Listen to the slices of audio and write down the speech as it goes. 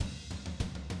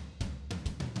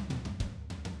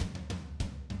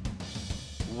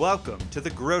Welcome to The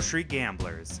Grocery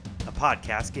Gamblers, a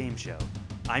podcast game show.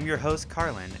 I'm your host,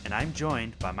 Carlin, and I'm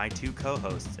joined by my two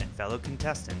co-hosts and fellow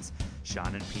contestants,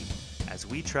 Sean and Pete, as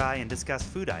we try and discuss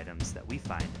food items that we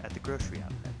find at the grocery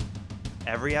outlet.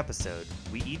 Every episode,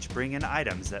 we each bring in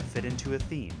items that fit into a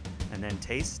theme, and then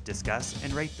taste, discuss,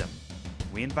 and rate them.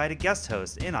 We invite a guest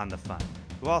host in on the fun,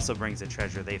 who also brings a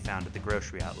treasure they found at the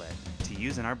grocery outlet to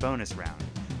use in our bonus round,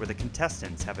 where the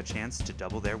contestants have a chance to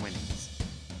double their winnings.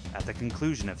 At the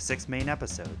conclusion of 6 main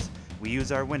episodes, we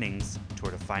use our winnings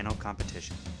toward a final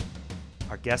competition.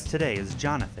 Our guest today is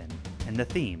Jonathan, and the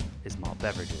theme is malt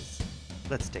beverages.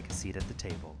 Let's take a seat at the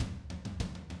table.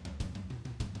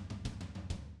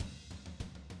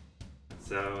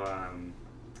 So,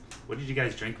 what did you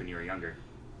guys drink when you were younger?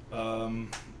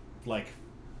 Like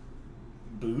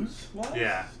booze? What?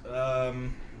 Yeah.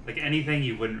 Like anything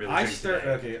you wouldn't really drink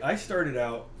today. I started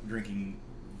out drinking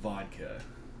vodka.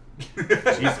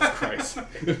 Jesus Christ.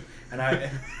 And I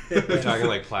You're talking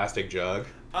like plastic jug?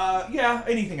 Yeah,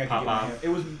 anything I could get my Pop-Off. hand. It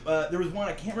was there was one,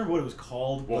 I can't remember what it was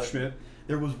called. Wolfschmidt.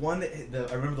 There was one that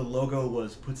I remember the logo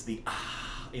puts the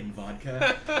in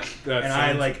vodka. That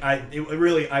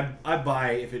And I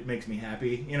buy if it makes me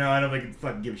happy. You know, I don't like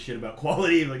fucking give a shit about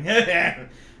quality. Like and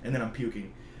then I'm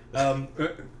puking.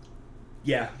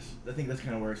 Yeah, I think that's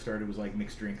kind of where it started, was like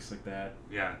mixed drinks like that.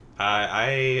 Yeah.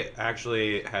 I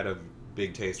actually had a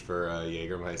big taste for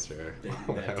Jägermeister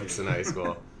when That I was too. in high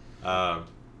school.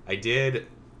 I did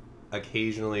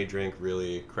occasionally drink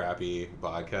really crappy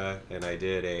vodka, and I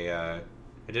did a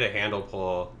handle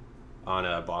pull on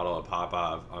a bottle of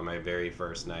Popov on my very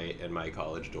first night in my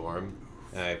college dorm,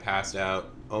 and I passed out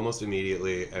almost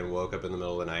immediately and woke up in the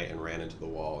middle of the night and ran into the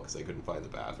wall because I couldn't find the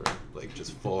bathroom, like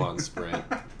just full on sprint,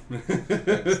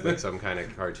 like some kind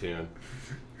of cartoon.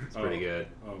 It's pretty good.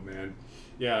 Oh man,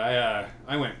 yeah.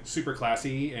 I went super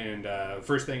classy, and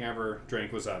first thing I ever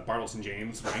drank was Bartles and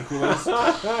James wine coolers.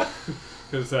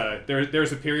 Because there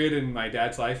was a period in my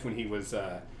dad's life when he was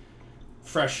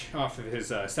fresh off of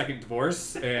his second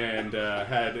divorce and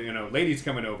had ladies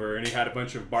coming over, and he had a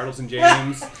bunch of Bartles and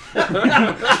James,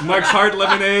 Mike's Hard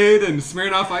Lemonade, and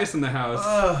Smirnoff Ice in the house.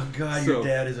 Oh god, So- your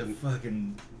dad is a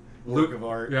fucking work of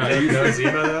art. Yeah. No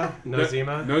Zima though? No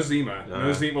Zima? No Zima. No.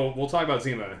 No Zima. Well, we'll talk about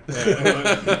Zima.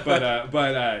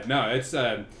 But no, it's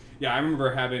yeah. I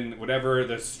remember having whatever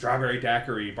the strawberry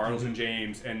daiquiri, Bartles and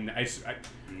James, and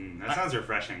That sounds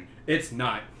refreshing. it's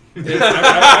not.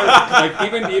 Like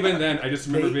even then, I just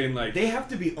remember being like, they have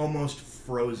to be almost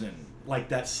frozen, like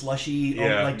that slushy,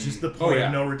 Yeah. like just the point yeah.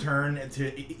 of no return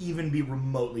to even be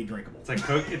remotely drinkable.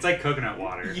 It's like coconut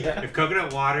water. Yeah. If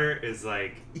coconut water is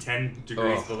like 10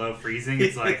 degrees Ugh. below freezing,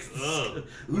 it's like, ugh.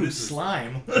 Ooh,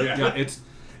 slime.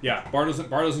 yeah,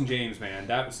 Bartles and James, man.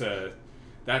 That's a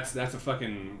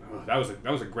fucking that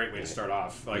was a great way to start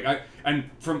off. Like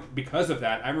because of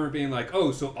that, I remember being like,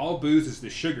 oh, so all booze is the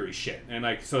sugary shit, and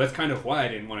like so that's kind of why I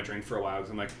didn't want to drink for a while,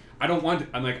 because I'm like,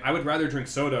 I would rather drink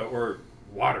soda or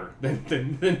water than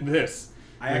this.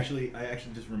 I actually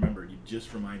just remembered. You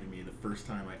just reminded me of the first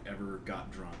time I ever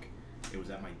got drunk. It was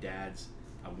at my dad's,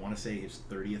 I want to say his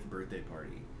 30th birthday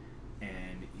party,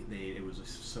 and it was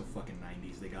so fucking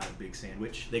 90s. They got a big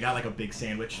sandwich. They got like a big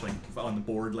sandwich like on the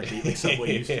board like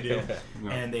Subway used to do. No.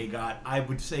 And they got, I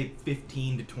would say,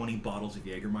 15 to 20 bottles of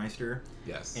Jägermeister.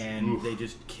 Yes. And Oof. they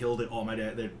just killed it all. My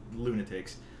dad, they're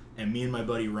lunatics. And me and my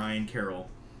buddy Ryan Carroll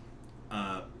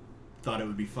thought it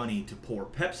would be funny to pour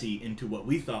Pepsi into what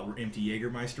we thought were empty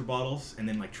Jägermeister bottles and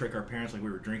then like trick our parents like we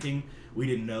were drinking. We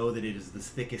didn't know that it is the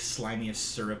thickest, slimiest,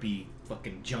 syrupy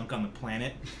fucking junk on the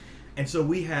planet. And so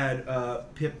we had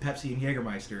Pepsi and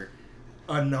Jägermeister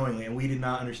unknowingly, and we did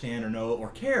not understand or know or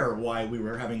care why we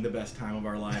were having the best time of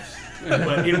our lives.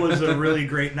 But it was a really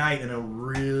great night and a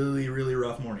really, really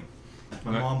rough morning.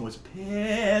 My mom was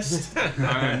pissed.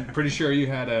 I'm pretty sure you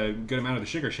had a good amount of the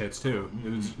sugar shits too. It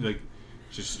was like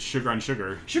just sugar on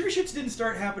sugar. Sugar shits didn't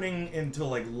start happening until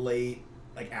like late,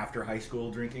 like after high school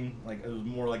drinking. Like it was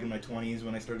more like in my 20s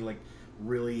when I started like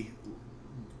really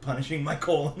punishing my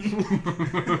colon.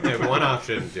 Yeah, one off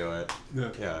shouldn't do it.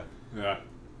 Yeah. Yeah.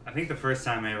 I think the first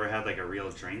time I ever had like a real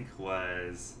drink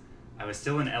was I was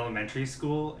still in elementary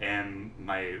school, and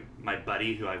my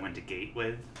buddy who I went to Gate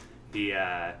with,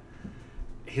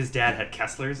 his dad had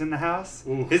Kesslers in the house.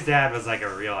 Ooh. His dad was like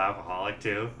a real alcoholic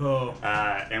too. Oh.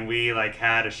 And we like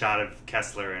had a shot of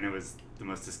Kessler, and it was the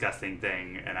most disgusting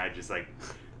thing, and I just like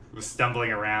was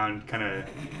stumbling around, kind of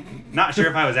not sure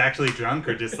if I was actually drunk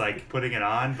or just like putting it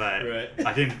on, but Right.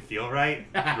 I didn't feel right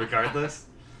regardless.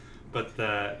 But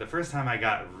the first time I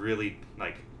got really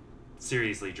like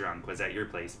seriously drunk was at your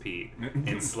place, Pete,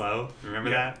 in Slow. Remember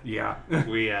Yeah. Yeah. that?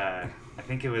 We, I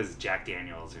think it was Jack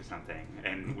Daniels or something,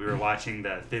 and we were watching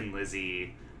the Thin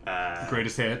Lizzy.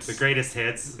 Greatest hits. The greatest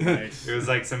hits. Nice. It was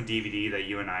like some DVD that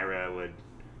you and Ira would,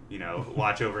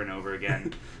 watch over and over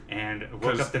again. And woke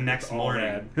 'Cause up the next it's all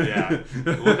morning. rad.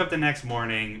 Yeah. Woke up the next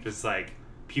morning just like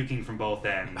puking from both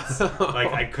ends.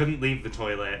 Like I couldn't leave the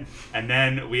toilet. And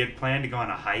then we had planned to go on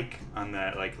a hike on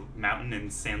the mountain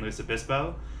in San Luis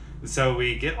Obispo. So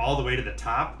we get all the way to the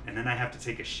top, and then I have to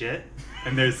take a shit,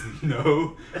 and there's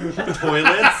no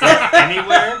toilets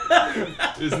anywhere.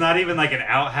 There's not even like an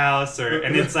outhouse,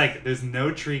 and it's like there's no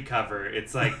tree cover.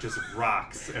 It's like just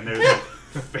rocks, and there's like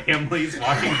families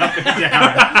walking up and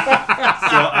down.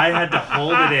 So I had to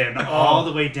hold it in all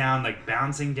the way down, like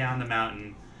bouncing down the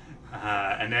mountain.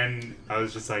 And then I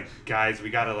was just like, guys,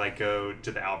 we gotta go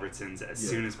to the Albertsons as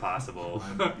soon as possible.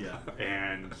 Yeah.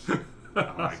 And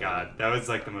oh my god, that was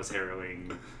like the most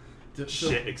harrowing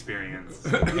shit experience.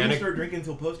 You didn't start drinking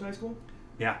until post high school?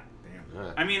 Yeah.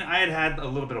 Damn. I mean, I had a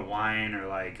little bit of wine or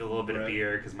a little bit of Right.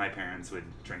 beer because my parents would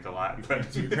drink a lot.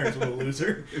 But So your parents were a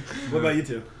loser. What about you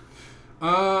two?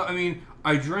 I mean,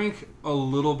 I drank a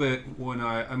little bit when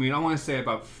I want to say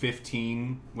about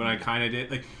 15 when I kind of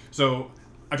did. So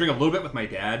I drank a little bit with my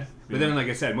dad, but then, like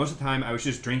I said, most of the time I was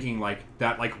just drinking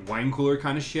that wine cooler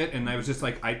kind of shit, and I was just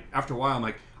after a while, I'm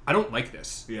like, I don't like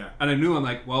this. Yeah. And I knew, I'm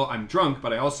like, well, I'm drunk,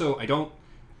 but I don't,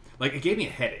 it gave me a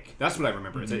headache. That's what I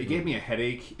remember. Is that it gave me a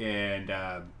headache, and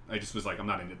I just was like, I'm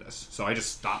not into this. So I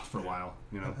just stopped for a while,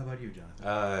 How about you,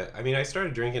 Jonathan? I mean, I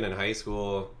started drinking in high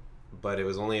school, but it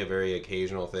was only a very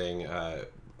occasional thing,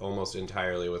 almost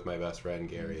entirely with my best friend,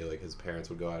 Gary. Like, his parents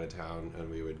would go out of town, and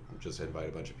we would just invite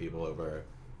a bunch of people over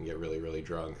and get really, really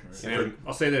drunk. And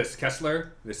I'll say this,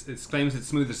 Kessler, it claims it's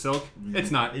smooth as silk.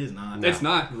 It's not. It is not. No. It's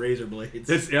not. Razor blades.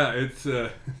 So.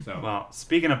 well,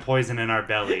 speaking of poison in our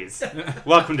bellies,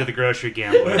 welcome to the Grocery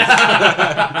Gamblers.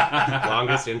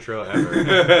 Longest intro ever.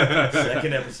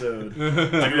 Second episode.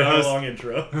 I'm your host. Long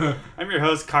intro. I'm your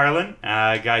host, Carlin.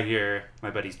 Guy here,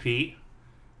 my buddy's Pete.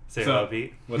 Say hello,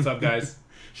 Pete. What's up, guys?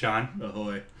 Sean.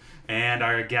 Ahoy. And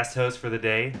our guest host for the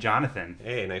day, Jonathan.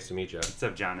 Hey, nice to meet you. What's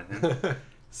up, Jonathan?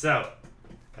 So,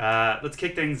 let's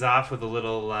kick things off with a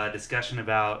little discussion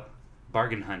about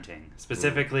bargain hunting.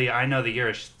 Specifically, I know that you're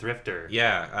a thrifter.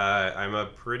 Yeah, I'm a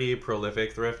pretty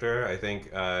prolific thrifter. I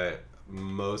think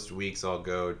most weeks I'll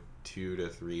go 2 to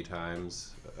 3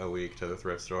 times a week to the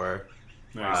thrift store.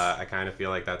 Nice. I kind of feel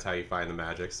like that's how you find the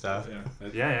magic stuff.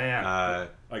 Yeah.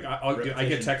 I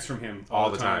get texts from him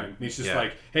all the time. And he's just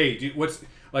like, "Hey, dude, what's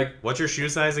What's your shoe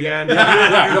size again?" No,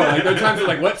 there are times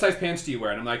where "What size pants do you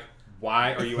wear?" And I'm like,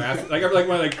 "Why are you asking?" I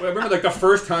remember the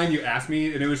first time you asked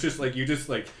me, and it was just you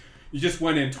just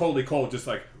went in totally cold, just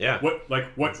like, Yeah.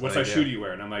 What size shoe do you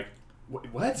wear? And I'm like,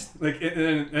 what?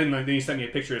 And then you sent me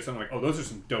a picture of something like, "Oh, those are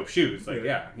some dope shoes."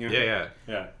 Yeah.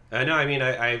 No, I mean,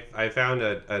 I found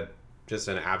just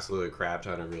an absolute crap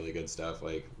ton of really good stuff,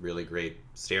 like really great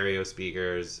stereo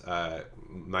speakers.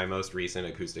 My most recent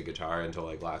acoustic guitar until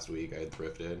last week I had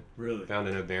thrifted. Really? Found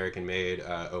an American-made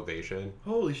Ovation.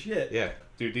 Holy shit. Yeah.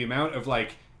 Dude, the amount of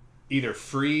either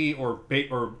free or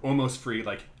almost free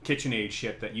KitchenAid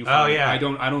shit that you find, yeah. I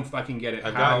don't fucking get it.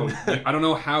 I don't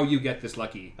know how you get this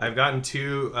lucky. I've gotten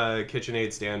 2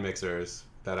 KitchenAid stand mixers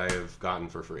that I have gotten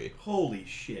for free. Holy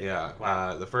shit. Yeah.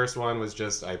 Wow. The first one was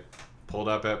just I pulled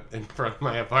up in front of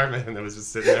my apartment and it was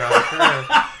just sitting there on the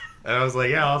curb. And I was like,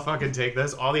 yeah, I'll fucking take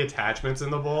this. All the attachments in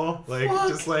the bowl.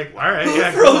 Just all right. Who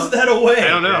yeah, throws that away? I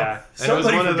don't know. Yeah. And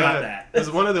Somebody it was forgot that. It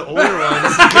was one of the older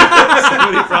ones.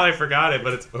 Somebody probably forgot it,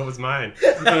 but it was mine.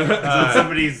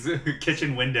 Somebody's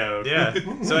kitchen window. Yeah.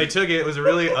 So I took it. It was a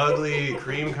really ugly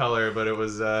cream color, but it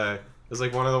was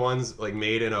one of the ones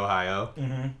made in Ohio.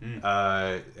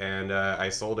 Mm-hmm. And I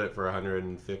sold it for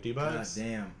 $150. God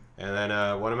damn. And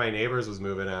then one of my neighbors was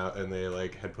moving out, and they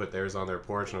had put theirs on their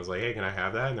porch, and I was like, "Hey, can I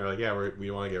have that?" And they're like, "Yeah,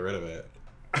 we want to get rid of it."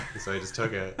 And so I just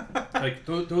took it.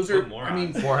 Those are, What I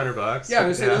mean, $400. yeah, I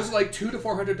was saying those are $200 to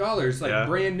 $400,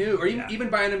 brand new, or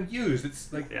even buying them used. It's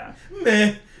Yeah.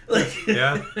 Meh.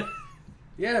 Yeah.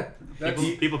 yeah, that's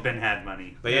People been had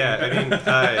money. But yeah,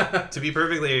 I mean, to be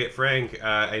perfectly frank,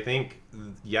 I think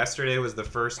yesterday was the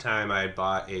first time I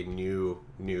bought a new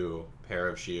pair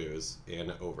of shoes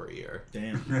in over a year.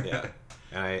 Damn. Yeah.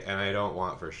 And I don't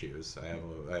want for shoes. I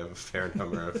have a fair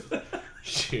number of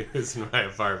shoes in my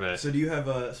apartment. So do you have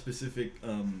a specific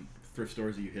thrift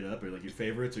stores that you hit up, or like your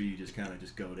favorites, or you just kind of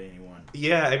just go to any one?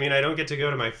 Yeah, I mean, I don't get to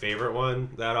go to my favorite one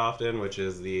that often, which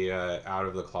is the Out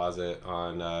of the Closet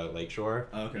on Lakeshore.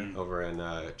 Oh, okay. Over in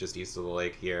just east of the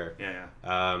lake here. Yeah.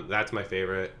 That's my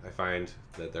favorite. I find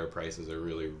that their prices are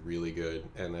really, really good,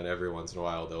 and then every once in a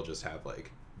while they'll just have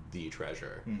like the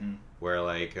treasure. Mm-hmm. Where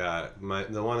like the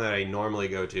one that I normally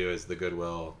go to is the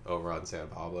Goodwill over on San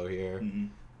Pablo here.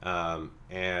 Mm-hmm.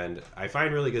 And I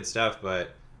find really good stuff,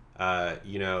 but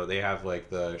they have like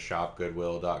the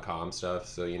shopgoodwill.com stuff,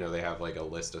 so they have like a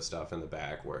list of stuff in the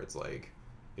back where it's like,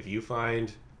 if you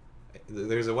find,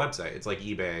 there's a website, it's like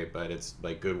eBay, but it's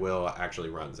like Goodwill actually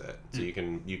runs it, so you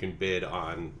can bid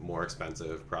on more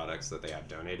expensive products that they have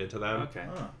donated to them. Okay.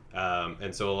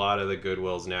 And so a lot of the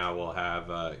Goodwills now will have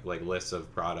like lists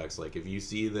of products, like if you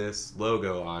see this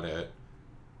logo on it,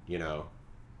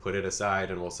 put it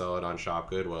aside and we'll sell it on Shop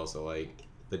Goodwill. So like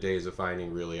the days of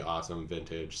finding really awesome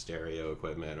vintage stereo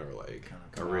equipment or like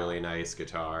a really nice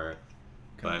guitar,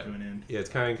 Coming to an end. Yeah, it's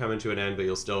kind of coming to an end, but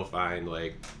you'll still find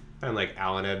like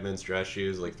Alan Edmonds dress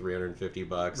shoes, like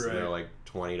 $350, Right. and they're like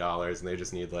 $20, and they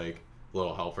just need like a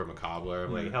little help from a cobbler.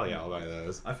 I'm like, hell yeah, I'll buy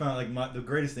those. I found like the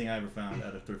greatest thing I ever found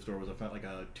at a thrift store was I found like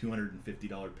a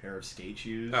 $250 pair of skate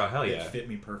shoes. Oh, hell yeah. That fit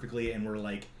me perfectly and were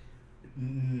like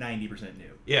 90%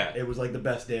 new. Yeah. It was like the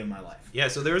best day of my life. Yeah,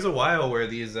 so there was a while where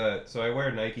these, so I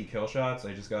wear Nike Kill Shots.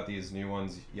 I just got these new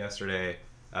ones yesterday.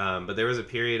 But there was a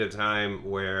period of time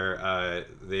where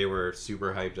they were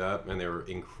super hyped up and they were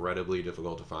incredibly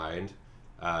difficult to find.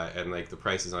 And like the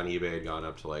prices on eBay had gone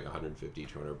up to like $150,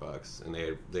 $200, and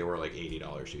they were like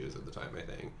 $80 shoes at the time, I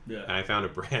think. Yeah. And I found a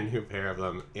brand new pair of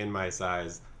them in my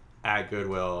size at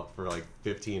Goodwill for like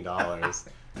 $15,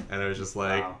 and I was just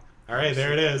like, Wow. all right,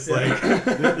 there it is. Yeah. Like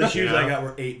the shoes you know? I got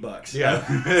were $8. Yeah,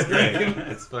 it's great.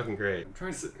 It's fucking great. I'm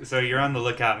trying to. So you're on the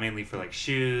lookout mainly for like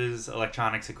shoes,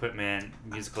 electronics equipment,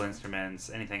 musical instruments,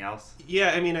 anything else?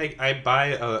 Yeah, I mean, I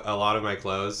buy a lot of my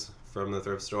clothes from the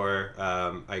thrift store.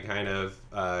 I kind of,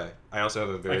 I also have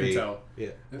a very... I can tell. Yeah.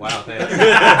 Wow, thanks.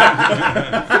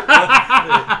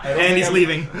 And he's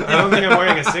leaving. I don't think I'm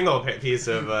wearing a single piece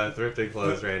of thrifted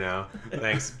clothes right now.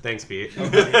 Thanks, Pete.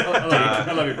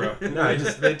 I love you, bro. No,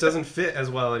 it doesn't fit as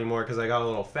well anymore because I got a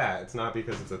little fat. It's not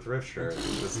because it's a thrift shirt.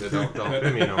 It's just it don't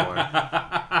fit me no more.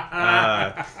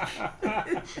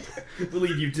 We'll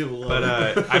leave you two alone. But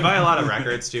I buy a lot of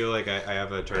records too. Like I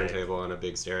have a turntable and a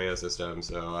big stereo system,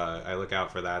 so I look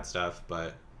out for that stuff.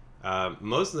 But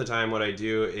most of the time, what I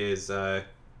do is the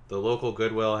local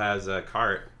Goodwill has a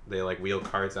cart. They like wheel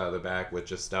carts out of the back with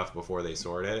just stuff before they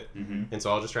sort it. Mm-hmm. And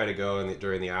so I'll just try to go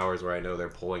during the hours where I know they're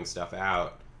pulling stuff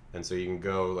out. And so you can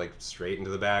go like straight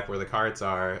into the back where the carts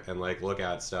are and like look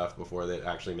at stuff before it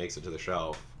actually makes it to the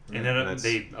shelf. And then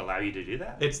they allow you to do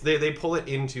that? It's they pull it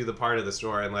into the part of the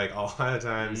store, and like a lot of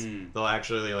times they'll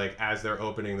actually like as they're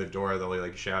opening the door they'll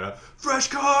like shout out "fresh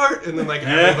cart" and then like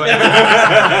everybody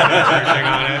searching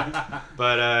on it.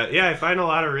 But yeah, I find a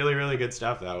lot of really really good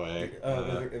stuff that way.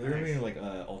 Are there any like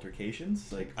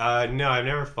altercations? Like no, I've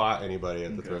never fought anybody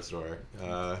at the thrift store.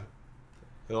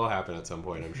 It'll happen at some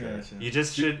point, I'm sure. Gotcha. You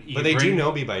just should. But they do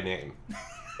know me by name.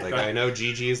 Like I know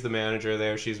Gigi is the manager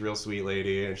there. She's a real sweet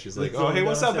lady, and she's like, Like, "Oh, hey,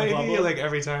 what's up, San baby?" Pablo? Like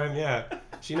every time, yeah,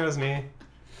 she knows me.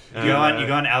 You go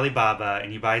on Alibaba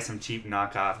and you buy some cheap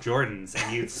knockoff Jordans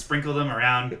and you sprinkle them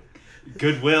around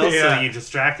Goodwill so you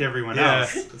distract everyone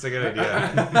else. It's a good idea.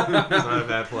 It's not a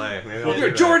bad play. Maybe I'll There are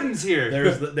do that. Jordans here.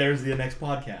 There's the next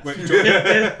podcast.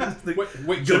 Wait,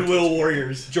 wait, Goodwill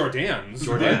Warriors. Jordans.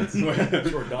 Jordan.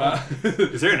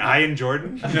 Is there an I in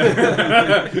Jordan?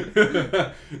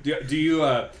 do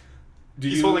you?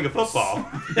 He's holding a football.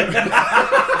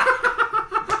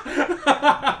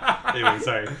 Anyway,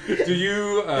 sorry. Do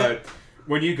you?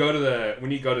 When you go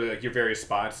to like, your various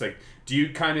spots, like, do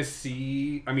you kind of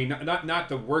see? I mean, not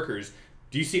the workers.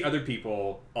 Do you see other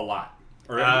people a lot,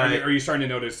 or are you starting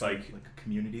to notice like a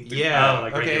community? Yeah. Oh,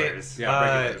 like okay. regulars.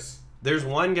 regulars? There's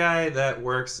one guy that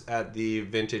works at the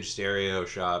vintage stereo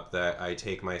shop that I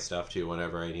take my stuff to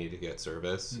whenever I need to get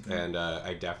service, and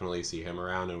I definitely see him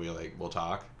around, and we'll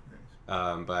talk.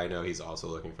 But I know he's also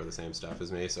looking for the same stuff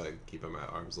as me, so I keep him at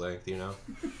arm's length, you know?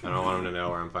 I don't want him to know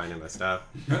where I'm finding my stuff.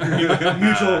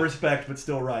 Mutual respect, but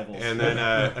still rivals. And then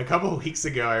a couple of weeks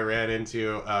ago, I ran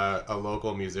into a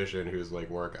local musician whose like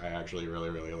work I actually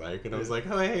really, really like. And I was like,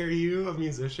 "Oh, hey, are you a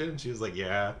musician?" She was like,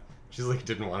 "Yeah." She's like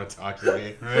didn't want to talk to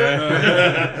me.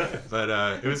 But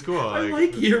it was cool. I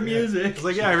like your I music. was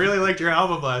like, yeah, I really liked your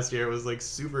album last year. It was like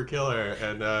super killer,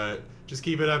 and just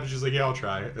keep it up. And she's like, yeah, I'll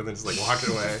try. And then just like walked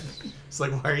away. It's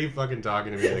like, why are you fucking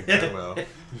talking to me like that? Well,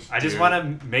 I just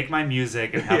want to make my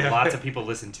music and have lots of people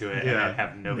listen to it, and Yeah. then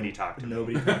have nobody talk to me.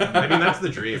 Nobody. I mean, that's the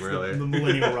dream, The really.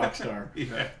 millennial rock star.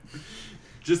 Yeah.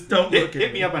 Just don't look Hit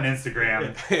at me up on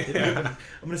Instagram. I'm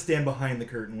gonna stand behind the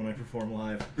curtain when I perform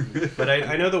live. But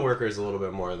I know the workers a little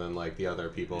bit more than like the other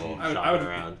people shopping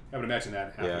around. I would imagine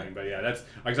that happening. Yeah. But yeah, that's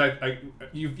because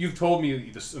you've told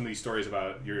me some of these stories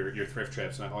about your thrift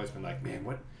trips, and I've always been like, man,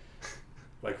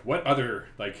 what other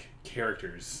like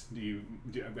characters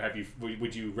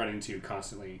would you run into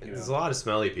constantly? You know? There's a lot of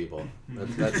smelly people.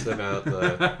 That's about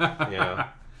the, you know,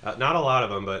 not a lot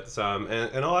of them, but some,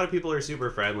 and a lot of people are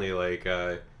super friendly. Like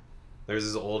there's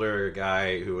this older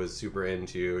guy who was super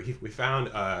into. We found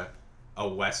a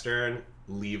Western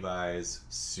Levi's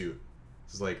suit.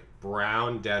 It's like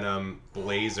brown denim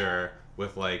blazer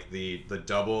with like the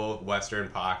double Western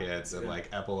pockets and like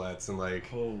epaulets and like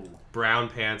brown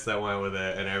pants that went with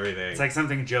it and everything. It's like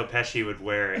something Joe Pesci would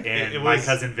wear in It My was-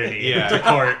 Cousin Vinny yeah. to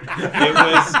court.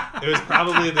 It was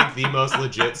probably the most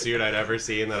legit suit I'd ever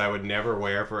seen that I would never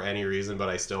wear for any reason, but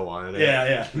I still wanted it.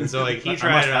 Yeah. And so like he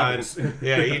tried it on.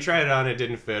 Yeah, he tried it on. It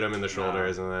didn't fit him in the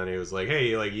shoulders, and then he was like,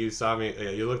 "Hey, like you saw me.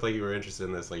 You looked like you were interested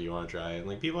in this. Like you want to try it?" And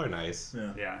like people are nice.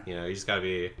 Yeah. You know, you just gotta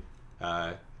be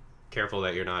careful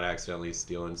that you're not accidentally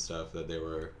stealing stuff that they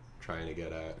were trying to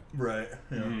get at. Right.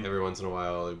 Yeah. Mhm. Every once in a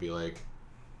while, it'd be like,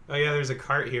 oh yeah, there's a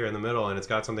cart here in the middle and it's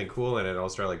got something cool in it. I'll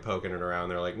start like poking it around.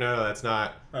 They're like, no, that's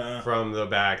not from the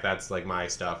back. That's like my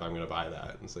stuff. I'm gonna buy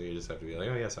that. And so you just have to be like,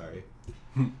 oh yeah, sorry.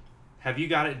 Have you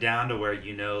got it down to where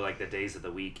you know like the days of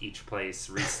the week each place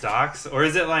restocks, or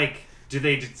is it like do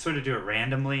they sort of do it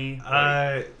randomly?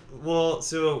 Like, Well,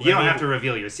 so you don't have to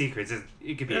reveal your secrets.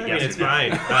 It could be. I a mean, yes it's or no.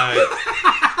 fine.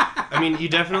 I mean, you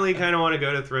definitely kind of want to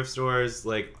go to thrift stores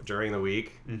like during the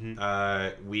week.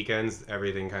 Mm-hmm. Weekends,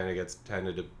 everything kind of gets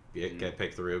tended to get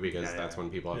picked through because Yeah, that's yeah. when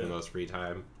people have the Yeah. most free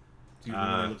time. Dude, when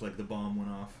I look like the bomb went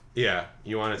off. Yeah,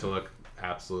 you want it to look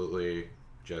absolutely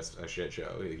just a shit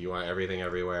show. You want everything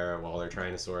everywhere while they're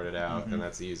trying to sort it out, and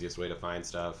that's the easiest way to find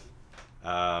stuff.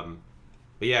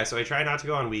 But yeah, so I try not to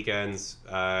go on weekends.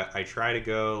 I try to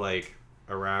go like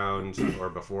around or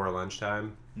before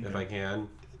lunchtime if I can.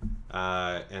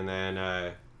 And then,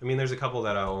 I mean, there's a couple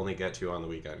that I'll only get to on the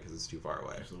weekend because it's too far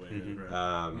away. That's the way it is,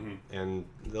 right? And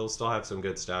they'll still have some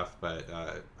good stuff, but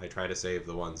I try to save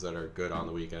the ones that are good on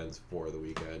the weekends for the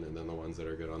weekend, and then the ones that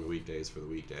are good on the weekdays for the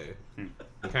weekday. You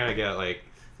kind of get like.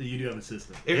 So you do have a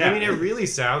system. I mean, it really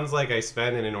sounds like I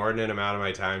spend an inordinate amount of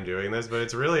my time doing this, but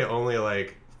it's really only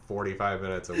like 45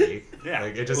 minutes a week. Yeah.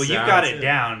 Like, it just well, sounds, you've got it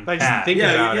down. If I just pat. think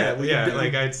about yeah, it, well, yeah, you do.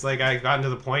 like it's like I've gotten to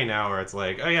the point now where it's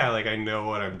like, oh yeah, like I know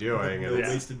what I'm doing, No and it's,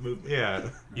 wasted movement. yeah,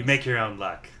 You make your own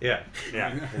luck. yeah,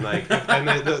 Yeah. and like, and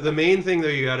the main thing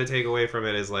that you got to take away from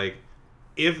it is like,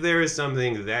 if there is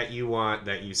something that you want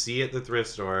that you see at the thrift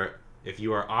store, if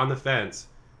you are on the fence,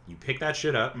 you pick that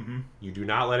shit up. You do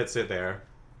not let it sit there.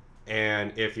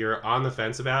 And if you're on the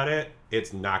fence about it,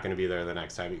 it's not going to be there the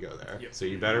next time you go there. Yep. So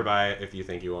you better buy it if you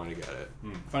think you want to get it.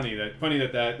 Funny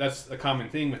that's a common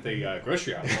thing with the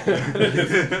grocery outlet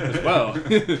as well.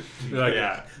 Like,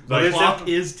 Yeah. The But there's, clock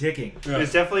is ticking.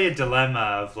 there's definitely a dilemma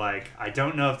of like, I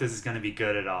don't know if this is going to be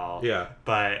good at all. Yeah.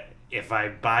 But if I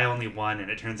buy only one and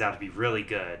it turns out to be really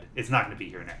good, it's not going to be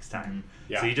here next time.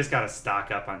 Yeah. So you just got to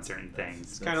stock up on certain things.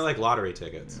 It's kind of like lottery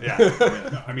tickets. Yeah.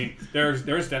 No, I mean, there's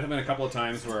definitely been a couple of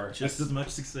times where Just as much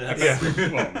success.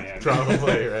 oh man,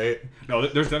 Probably, right? No,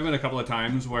 there's definitely been a couple of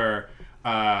times where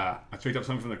I picked up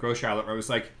something from the grocery outlet where I was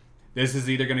like, this is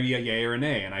either going to be a yay or a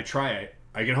nay, and I try it.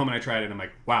 I get home and I try it, and I'm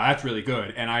like, wow, that's really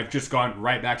good. And I've just gone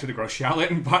right back to the grocery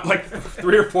outlet and bought like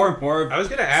 3 or 4 more. I was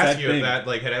going to ask said you thing. if that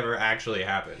like had ever actually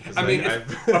happened. 'Cause, I mean,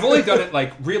 like, I've only done it like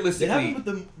It realistically. happened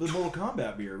with the Mortal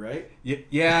Kombat beer, right? Yeah,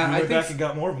 You I went back think. and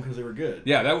got more of them because they were good.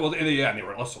 Yeah, and they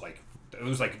were also like, it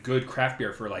was like good craft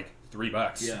beer for like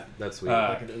 $3. Yeah. that's sweet.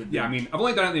 Yeah, I mean, I've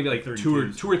only done it maybe like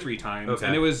 32s. two or three times, Okay.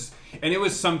 and it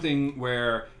was something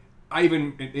where I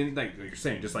even like you're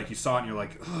saying, just like you saw it and you're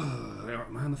like,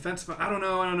 am I on the fence? But I don't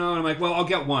know. And I'm like, well, I'll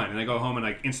get one, and I go home and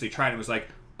like instantly try it. And it was like,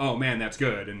 oh man, that's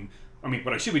good. And I mean,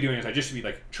 what I should be doing is I just should be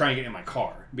like trying it in my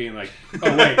car, being like,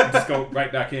 oh wait, and just go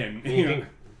right back in. you You know? can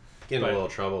get in a little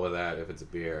trouble with that if it's a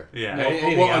beer. Yeah.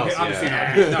 Anything Well, else, okay, obviously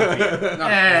yeah. not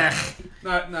beer.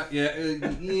 Not yeah.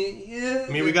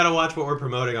 I mean, we gotta watch what we're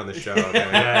promoting on the show. Okay?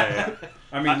 Yeah.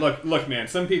 I mean, look, man.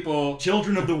 Some people.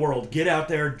 Children of the world, get out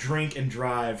there, drink and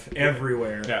drive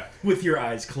everywhere Yeah. with your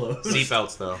eyes closed.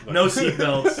 Seatbelts though. No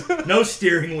seatbelts, no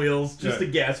steering wheels, just Yeah.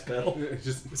 a gas pedal.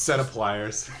 Just Set of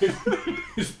pliers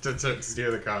to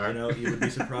steer the car. You know, you would be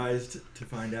surprised to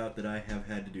find out that I have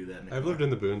had to do that. I've lived in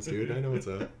the boons, dude. I know what's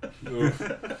up.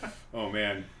 oh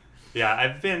man. Yeah,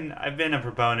 I've been a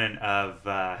proponent of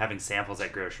having samples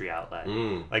at Grocery Outlet.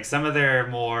 Mm. Like some of their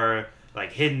more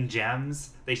like hidden gems,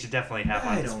 they should definitely have on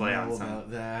I don't display know on some.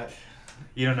 about that.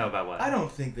 You don't know about what? I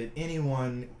don't think that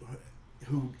anyone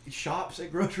who shops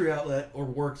at Grocery Outlet or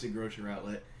works at Grocery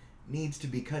Outlet needs to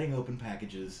be cutting open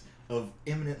packages of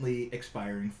imminently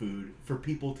expiring food for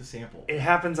people to sample. It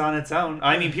happens on its own.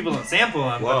 I mean, people don't sample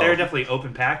them, but Whoa. they're definitely open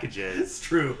It's packages.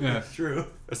 true. Yeah. It's true.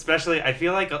 Especially, I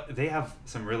feel like they have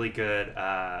some really good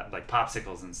like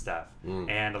popsicles and stuff,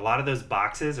 and a lot of those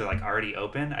boxes are like already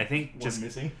open. I think One just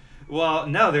missing. well,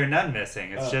 no, they're none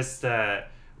missing. It's Oh. just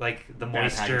like the Bad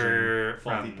moisture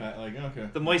packaging, from faulty okay.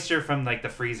 the moisture from like the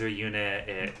freezer unit.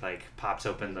 It like pops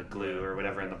open the glue or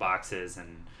whatever in the boxes,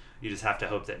 and you just have to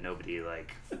hope that nobody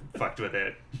like fucked with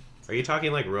it. Are you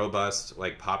talking like robust,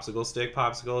 like popsicle stick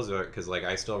popsicles, or because like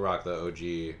I still rock the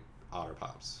OG Otter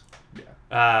Pops?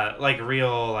 Like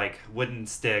real like wooden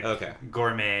stick, Okay.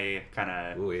 gourmet kind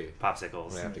of Ooh,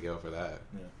 popsicles. I have to go for that.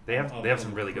 Yeah. They have- they have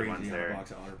some really good crazy ones on a there.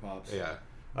 box of Otter Pops. Yeah.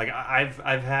 Like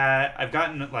I've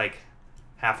gotten like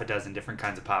half a dozen different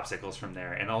kinds of popsicles from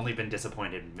there, and only been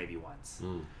disappointed maybe once.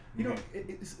 Mm. You know,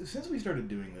 since we started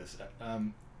doing this,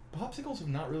 popsicles have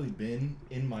not really been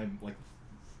in my like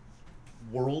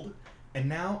world, and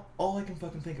now all I can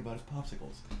fucking think about is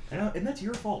popsicles, and that's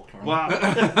your fault, Carl.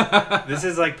 Wow, this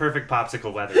is like perfect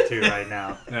popsicle weather too right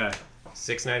now. Yeah.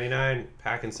 $6.99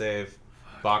 pack and save,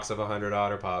 box of 100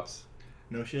 Otter Pops.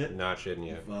 No shit. Not shitting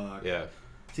you. Fuck. Yeah.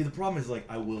 See, the problem is like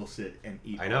I will sit and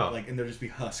eat. I know. Like, and there'll just be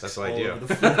husks That's what I all do. over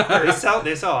the floor.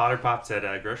 They sell Otter Pops at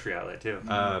a Grocery Outlet too.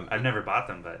 I've never bought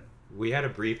them, but We had a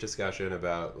brief discussion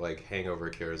about like hangover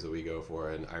cures that we go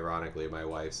for, and ironically, my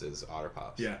wife's is Otter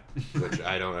Pops. Yeah. Which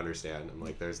I don't understand. I'm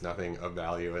like, there's nothing of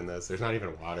value in this. There's not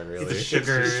even water really. It's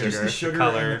sugar, just Just the sugar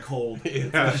color. and the cold. Yeah.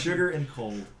 It's the sugar and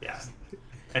cold. yeah,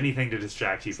 anything to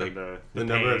distract you It's from like the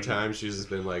number of pain. times she's just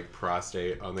been like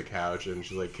prostate on the couch, and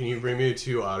she's like, "Can you bring me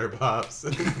 2 Otter Pops?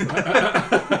 One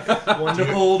to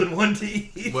hold and one to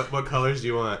eat. what colors do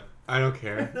you want? I don't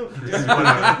care. No, Just one.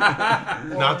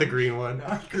 Not the green one.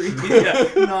 Not green. Yeah,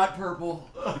 not purple.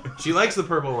 She likes the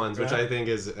purple ones, which Yeah. I think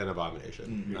is an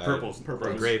abomination. Purple's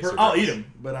Purple. grapes are I'll gross. eat them,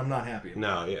 but I'm not happy.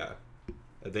 No, yeah.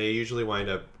 They usually wind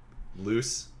up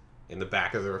loose in the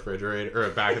back of the refrigerator or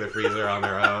back of the freezer on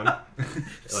their own.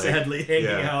 Sadly hanging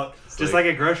yeah. out. It's Just like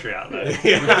a grocery outlet.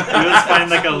 Yeah. You just find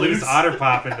like a loose Otter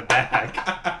Pop in the back.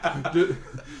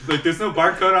 Like, there's no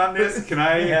barcode on this. Can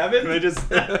I have it? Can I just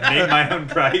name my own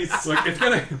price? Look,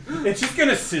 it's just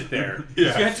gonna sit there. Yeah.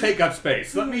 It's gonna take up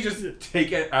space. Let me just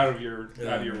take it out of your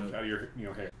hair.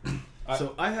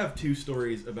 So I have 2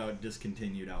 stories about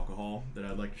discontinued alcohol that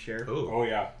I'd like to share. Ooh. Oh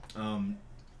yeah.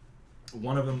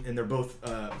 One of them, and they're both.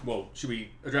 Well, should we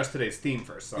address today's theme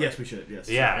first? Sorry. Yes, we should. Yes.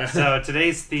 Yeah, so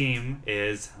today's theme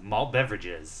is malt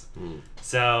beverages.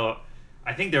 So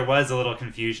I think there was a little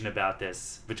confusion about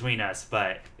this between us,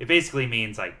 but it basically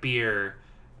means like beer,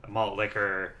 malt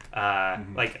liquor,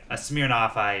 like a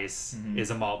Smirnoff Ice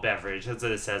is a malt beverage. That's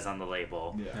what it says on the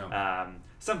label. Yeah.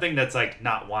 Something that's like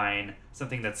not wine,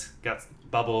 something that's got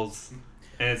bubbles,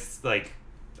 and it's like,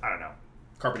 I don't know,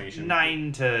 Carbonation.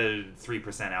 9 to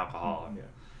 3% alcohol. Yeah.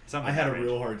 Something I had a that range.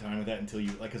 real hard time with that until you,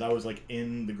 like, because I was like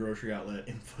in the grocery outlet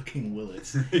in fucking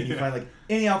Willits, and you find like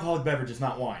any alcoholic beverage is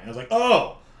not wine. I was like,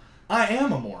 oh, I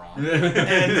am a moron.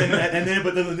 and then,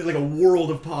 but then like a world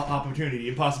of opportunity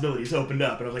and possibilities opened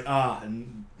up, and I was like,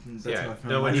 and that's how I Yeah. found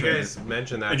No, when my you choice. guys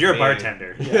mentioned that And to you're a me-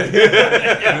 bartender.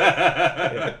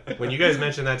 When you guys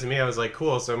mentioned that to me, I was like,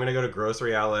 cool, so I'm going to go to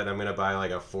Grocery Outlet and I'm going to buy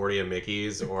like a 40 of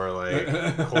Mickey's or like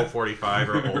Colt 45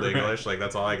 or Old English. Like,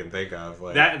 that's all I can think of.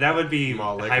 Like, That would be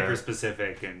Malt liquor. hyper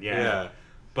specific and yeah.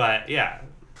 But yeah,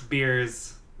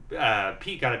 beers.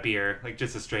 Pete got a beer, like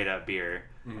just a straight up beer.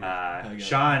 got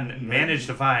Sean it. managed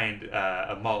to find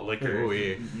a malt liquor,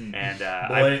 Ooh-wee. and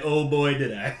Boy, oh boy,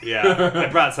 did I. I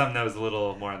brought something that was a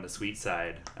little more on the sweet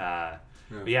side. But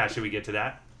yeah, should we get to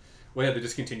that? Well, yeah, they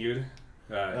discontinued.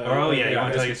 You want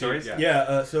to tell your stories? Yeah.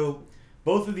 Yeah, so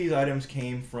both of these items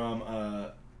came from,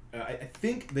 I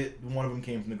think that one of them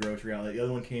came from the grocery outlet. The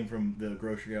other one came from the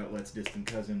grocery outlet's distant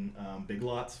cousin, Big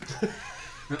Lots.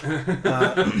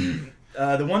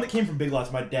 The one that came from Big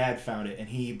Lots, my dad found it, and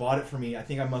he bought it for me. I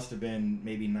think I must have been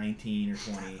maybe 19 or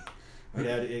 20. My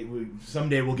dad.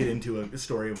 Someday we'll get into a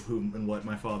story of who and what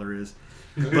my father is.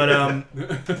 But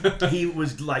he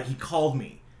was like, he called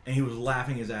me. And he was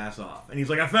laughing his ass off. And he's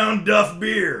like, I found Duff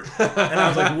beer. And I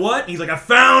was like, what? And he's like, I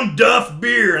found Duff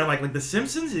beer. And I'm like, The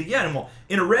Simpsons? He's like, yeah. And I'm like,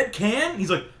 in a red can? And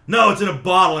he's like, no, it's in a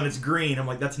bottle and it's green. I'm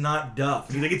like, that's not Duff.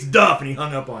 And he's like, it's Duff. And he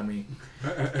hung up on me.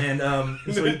 And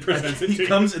so he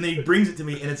comes and then he brings it to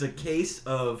me. And it's a case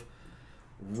of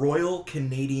Royal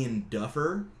Canadian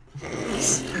Duffer.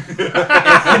 and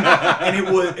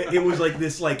it was like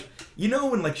this, like, you know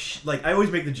when like I always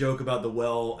make the joke about the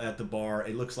well at the bar.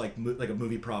 It looks like a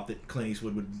movie prop that Clint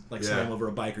Eastwood would like slam over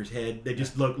a biker's head. They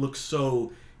just look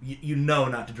so you know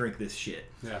not to drink this shit.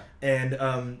 Yeah.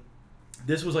 And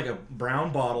this was like a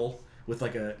brown bottle with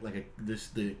the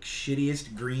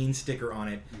shittiest green sticker on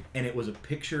it, and it was a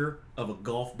picture of a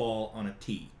golf ball on a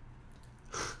tee,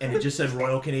 and it just said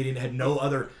Royal Canadian. It had no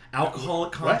other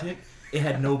alcoholic content. What? It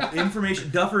had no information.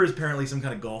 Duffer is apparently some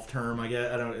kind of golf term, I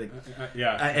guess. I don't know.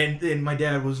 And my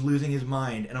dad was losing his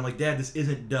mind. And I'm like, Dad, this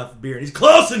isn't Duff beer. And he's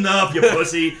close enough, you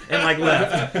pussy. And like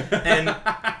left. And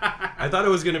I thought it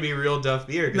was going to be real Duff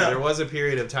beer because there was a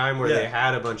period of time where they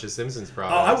had a bunch of Simpsons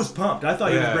products. Oh, I was pumped. I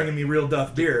thought he was bringing me real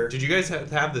Duff beer. Did you guys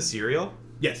have the cereal?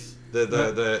 Yes.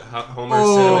 The Homer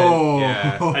Cinnamon.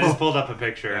 Yeah. I just pulled up a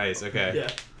picture. Nice. Okay. Yeah.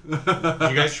 Did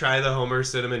you guys try the Homer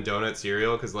Cinnamon Donut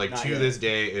cereal? Because like to this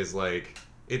day is like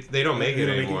they don't make it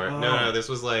anymore. No, this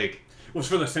was like it was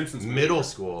for the Simpsons movie. Middle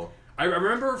school. I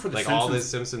remember for the like Simpsons, all this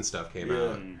Simpsons stuff came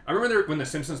out. I remember when the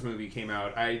Simpsons movie came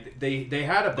out. They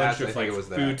had a bunch of like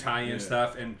food tie-in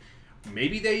stuff, and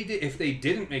maybe they did. If they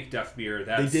didn't make Duff beer,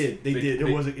 they did.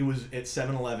 It was at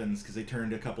 7-Elevens because they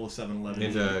turned a couple of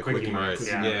 7-Elevens into Quickie Marts.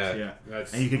 Yeah.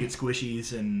 And you could get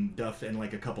Squishies and Duff and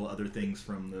like a couple of other things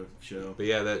from the show. But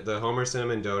yeah, the Homer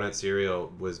Cinnamon Donut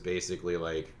cereal was basically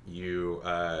like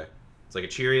it's like a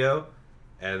Cheerio,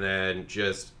 and then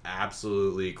just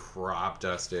absolutely crop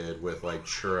dusted with like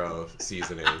churro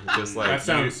seasoning. Just like that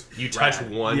sounds you touch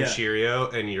one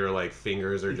Cheerio and your like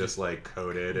fingers are just like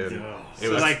coated, and it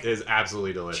was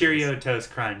absolutely delicious. Cheerio Toast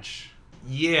Crunch.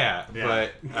 Yeah,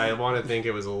 but I want to think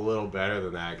it was a little better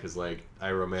than that because like I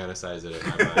romanticize it in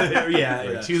my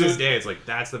mind. To this day, it's like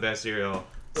that's the best cereal.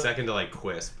 Second to like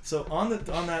Quisp. So on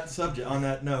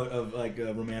that note of like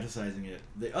romanticizing it,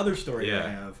 the other story I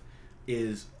have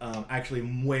is actually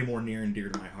way more near and dear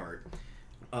to my heart.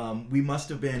 We must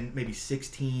have been maybe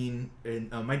 16,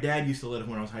 and my dad used to let us,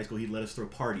 when I was in high school, he'd let us throw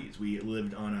parties. We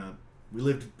lived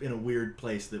in a weird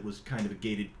place that was kind of a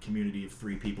gated community of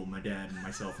 3 people: my dad and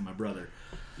myself and my brother.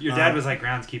 Your dad was like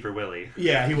groundskeeper Willie.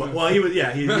 Yeah, he was. Well, he was.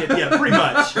 Yeah, pretty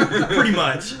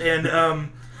much. And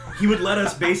he would let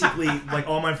us basically, like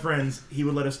all my friends, he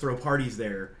would let us throw parties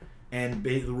there, and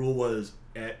the rule was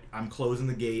I'm closing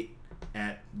the gate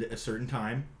at a certain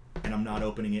time, and I'm not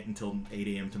opening it until 8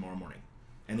 a.m. tomorrow morning.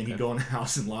 And then he'd go in the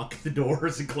house and lock the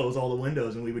doors and close all the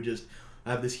windows, and we would just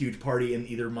have this huge party in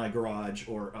either my garage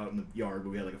or out in the yard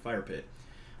where we had like a fire pit.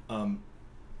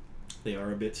 They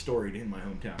are a bit storied in my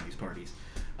hometown, these parties.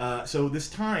 So this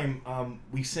time,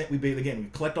 we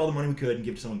collect all the money we could and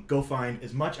give to someone. Go find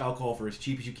as much alcohol for as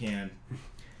cheap as you can.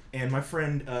 And my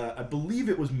friend, I believe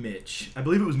it was Mitch.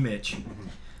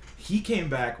 He came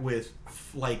back with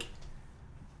like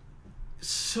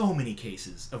so many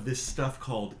cases of this stuff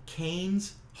called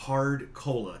Cane's Hard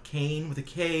Cola. Cane with a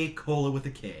K, cola with a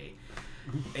K.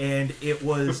 And it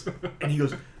was, and he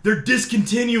goes, they're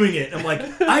discontinuing it. I'm like,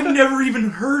 I've never even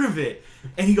heard of it.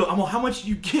 And he goes, well, how much do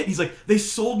you get? And he's like, they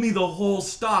sold me the whole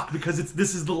stock because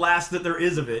this is the last that there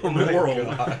is of it in the world.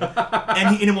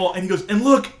 And he goes, and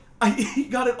look, he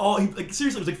got it all. Seriously,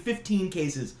 it was like 15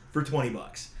 cases for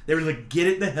 $20. They were like, get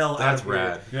it the hell out of here.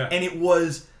 That's rad. Yeah. And it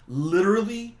was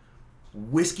literally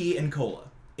whiskey and cola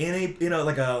in a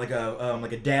like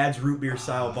a dad's root beer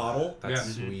style bottle.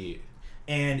 That's sweet.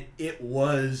 And it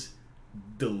was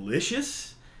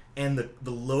delicious, and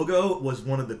the logo was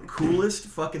one of the coolest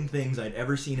fucking things I'd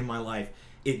ever seen in my life.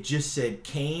 It just said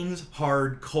Cane's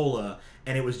Hard Cola,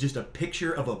 and it was just a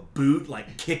picture of a boot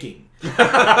like kicking.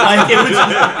 Like it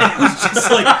was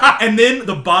just like, and then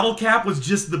the bottle cap was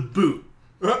just the boot.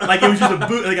 Like it was just a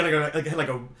boot,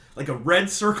 like a red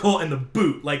circle and the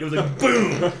boot. Like it was like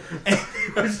boom, and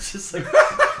it was just like,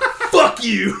 fuck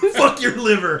you, fuck your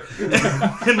liver.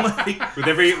 And like with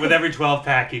every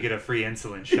 12-pack, you get a free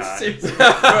insulin shot.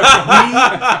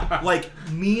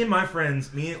 me and my friends,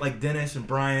 like Dennis and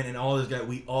Brian and all those guys,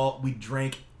 we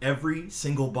drank every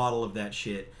single bottle of that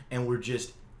shit, and we're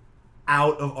just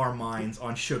out of our minds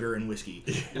on sugar and whiskey.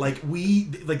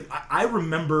 I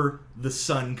remember the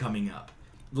sun coming up.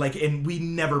 and we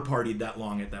never partied that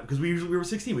long at that because we were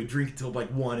 16. We'd drink until like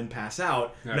 1 and pass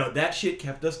out. Right. No, that shit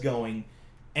kept us going,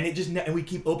 and and we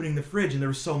keep opening the fridge, and there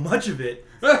was so much of it,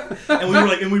 and we were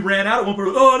like, and we ran out at one point.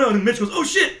 Oh no! And Mitch goes, "Oh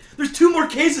shit! There's 2 more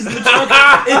cases in the trunk."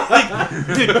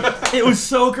 Dude, it was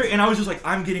so great, and I was just like,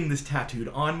 "I'm getting this tattooed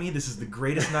on me. This is the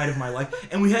greatest night of my life."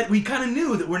 And we kind of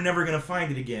knew that we're never gonna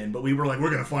find it again, but we were like,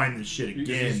 "We're gonna find this shit You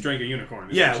again." just drank a unicorn.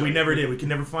 Yeah, we never did. We could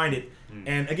never find it.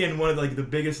 And again, one of like the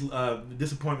biggest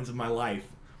disappointments of my life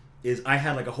is I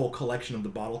had like a whole collection of the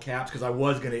bottle caps because I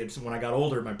was gonna. When I got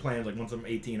older, my plan was like once I'm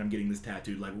 18, I'm getting this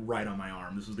tattooed like right on my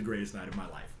arm. This was the greatest night of my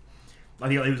life. I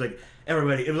think it was like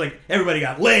everybody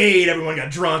got laid, everyone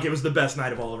got drunk. It was the best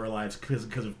night of all of our lives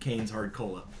because of Cane's Hard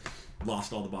Cola.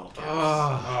 Lost all the bottle caps.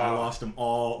 I lost them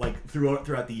all like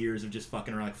throughout the years of just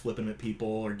fucking around, like flipping them at people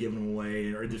or giving them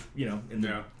away or just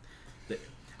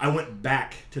I went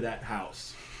back to that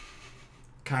house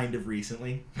kind of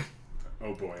recently.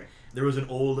 Oh boy. There was an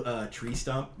old tree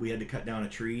stump. We had to cut down a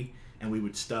tree, and we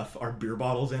would stuff our beer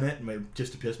bottles in it,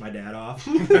 just to piss my dad off.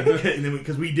 And then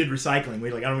because we did recycling,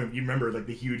 I don't know if you remember like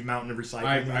the huge mountain of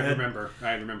recycling. I remember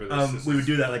this. We would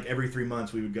do that like every 3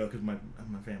 months. We would go because my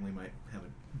family might have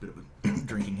a bit of a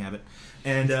drinking habit,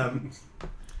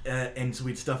 and so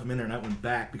we'd stuff them in there. And I went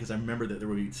back because I remember that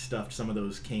we'd stuffed some of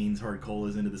those Cane's Hard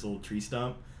Colas into this old tree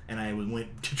stump. And I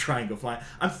went to try and go find.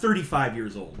 I'm 35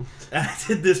 years old. And I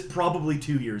did this probably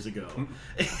 2 years ago.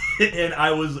 And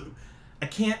I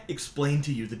can't explain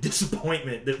to you the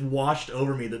disappointment that washed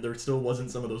over me that there still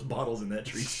wasn't some of those bottles in that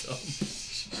tree stump.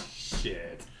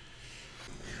 Shit.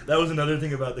 That was another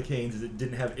thing about the Canes is it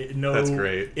didn't have That's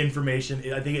great. information.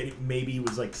 I think it maybe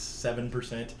was like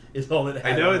 7% is all it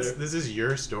had. I know there. this is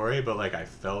your story, but like I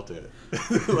felt it.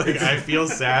 Like I feel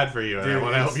sad for you, and Dude, I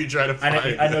want to help you try to find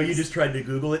it. I know you just tried to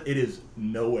Google it. It is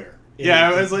nowhere.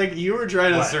 I was like, you were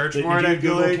trying to search for it. Did you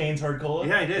Google like... Cane's Hard Cola?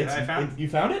 Yeah, I did. I found it. You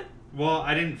found it? Well,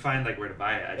 I didn't find like where to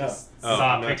buy it. I just Oh,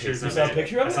 saw no, pictures you of saw it. a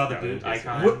picture of I it? saw the No, boot I didn't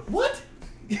icon. What?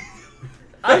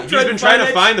 He's been trying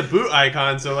to find the boot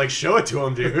icon, so like show it to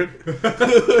him, dude.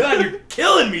 God, you're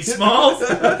killing me, Smalls.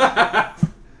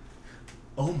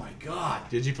 Oh my God.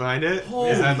 Did you find it?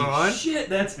 Holy Is that the one? shit,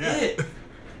 that's it.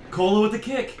 Cola with a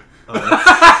kick.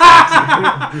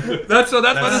 That's what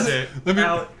That's is it. Let me,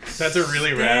 That's a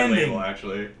really rad label,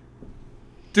 actually.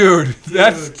 dude,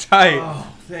 that's tight.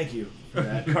 Oh, thank you for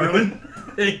that, Carlin.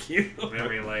 Thank you.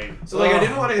 Memory lane. So like, I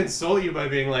didn't want to insult you by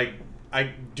being like,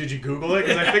 did you Google it?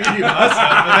 Because I figured you must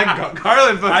have. But then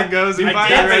Carlin fucking goes and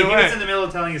finds it I right did. He was away. in the middle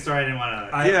of telling a story. I didn't want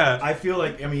to. I feel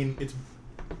like it's.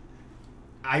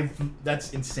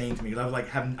 That's insane to me because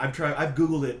I've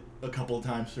Googled it a couple of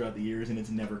times throughout the years and it's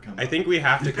never come up. I think we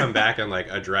have to come back and like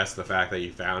address the fact that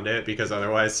you found it because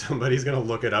otherwise somebody's gonna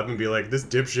look it up and be like, this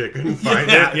dipshit couldn't find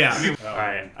it. Yeah. All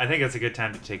right. I think it's a good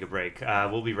time to take a break.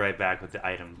 We'll be right back with the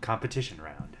item competition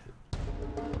round.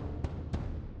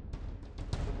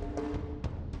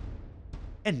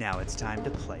 And now it's time to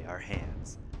play our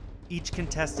hands. Each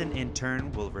contestant in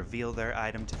turn will reveal their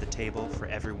item to the table for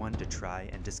everyone to try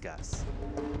and discuss.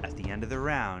 At the end of the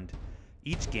round,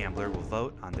 each gambler will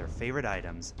vote on their favorite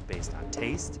items based on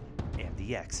taste and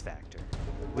the X factor,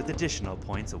 with additional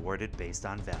points awarded based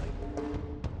on value.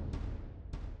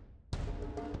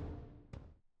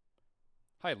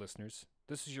 Hi, listeners.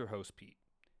 This is your host, Pete.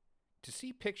 To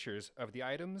see pictures of the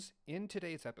items in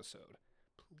today's episode,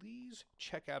 please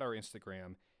check out our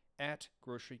Instagram at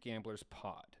Grocery Gamblers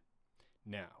Pod.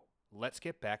 Now, let's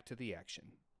get back to the action.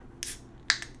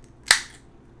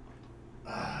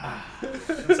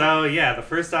 So yeah, the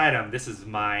first item, this is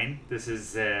mine. This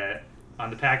is on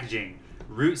the packaging.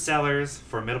 Root Cellars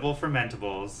Formidable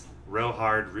Fermentables Real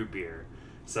Hard Root Beer.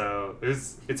 So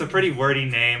it's a pretty wordy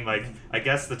name. Like, I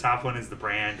guess the top one is the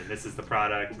brand and this is the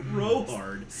product. Real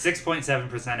hard.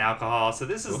 6.7% alcohol. So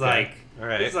this is Okay. All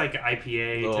right. this is like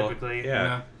IPA typically.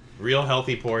 Yeah. Real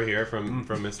healthy pour here from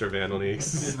Mr.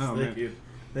 Vandelneeks. Oh, man.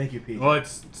 Thank you, Pete. Well, it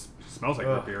smells like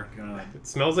root beer. God. It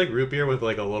smells like root beer with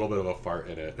like a little bit of a fart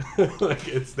in it. Like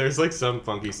there's like some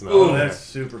funky smell. Oh, in there. that's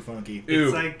super funky. Ew.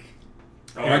 It's like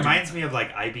it reminds me of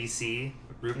like IBC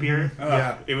root beer.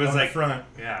 Yeah, It was on the like front.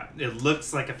 Yeah, it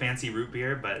looks like a fancy root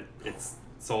beer, but it's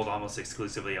sold almost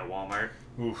exclusively at Walmart.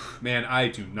 Oof, man, I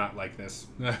do not like this.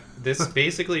 This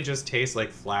basically just tastes like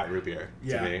flat root beer to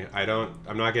Yeah. me.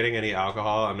 I'm not getting any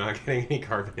alcohol. I'm not getting any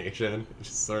carbonation. It's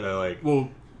just sort of like. Well,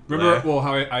 remember, Bleh.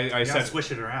 how I You gotta said,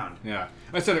 swish it around. yeah,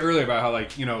 I said it earlier about how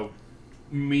like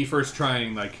me first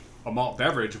trying like a malt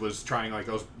beverage was trying like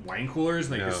those wine coolers.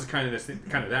 Like No. this is kind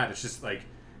of that. It's just like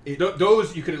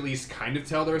Those you could at least kind of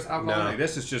tell there's alcohol. No. Like,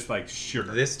 this is just like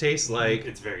sugar. This tastes like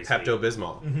It's very Pepto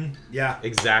Bismol. Yeah.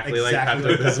 Exactly like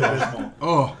Exactly Pepto-Bismol. Bismol.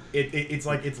 Oh, It's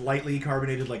like it's lightly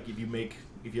carbonated. Like if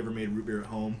you ever made root beer at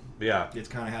home, Yeah. it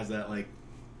kind of has that like.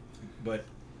 But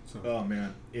oh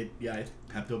man, it's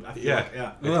Pepto. I feel Yeah. like,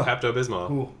 yeah. It's Ugh. Pepto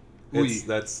Bismol. Ooh.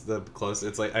 That's the close.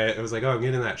 It's like I was like, oh, I'm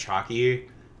getting that chalky,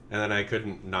 and then I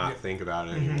couldn't not think about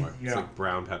it anymore. It's Yeah. like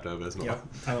brown Pepto Bismol. Yep.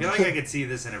 I feel like I could see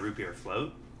this in a root beer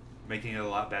float, making it a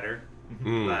lot better.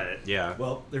 But Yeah.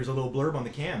 Well, there's a little blurb on the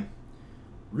can.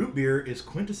 Root beer is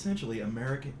quintessentially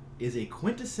American. Is a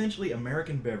quintessentially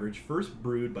American beverage first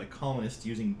brewed by colonists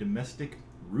using domestic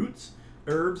roots,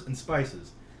 herbs, and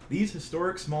spices. These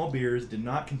historic small beers did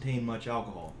not contain much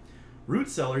alcohol. Root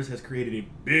Cellars has created a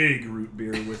big root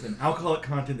beer with an alcoholic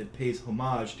content that pays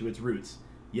homage to its roots.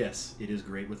 Yes, it is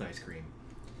great with ice cream.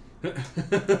 but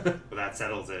that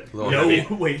settles it. Little No,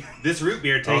 heavy. wait. This root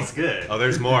beer tastes good. Oh,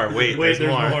 there's more. Wait, Wait,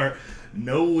 there's more.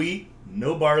 No wheat,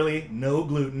 no barley, no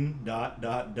gluten, ...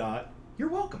 You're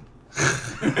welcome.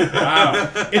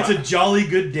 wow. It's a jolly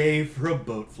good day for a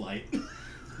boat flight.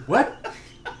 What?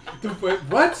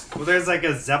 What? Well, there's like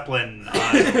a Zeppelin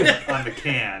on the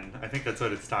can. I think that's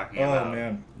what it's talking about. Oh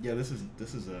man, yeah. This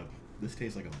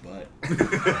tastes like a butt.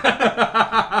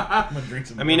 I'm gonna drink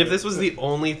some. I mean, more if of this it. was the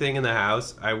only thing in the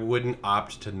house, I wouldn't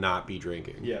opt to not be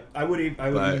drinking. Yeah, I would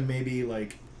But- even maybe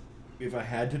like, if I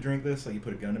had to drink this, like you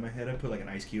put a gun to my head, I'd put like an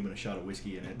ice cube and a shot of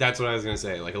whiskey in it. That's what I was gonna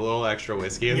say. Like a little extra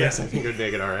whiskey in Yeah. this, I think would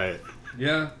make it all right.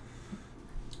 Yeah.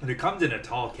 And it comes in a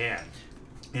tall can.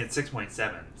 And it's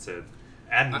 6.7, so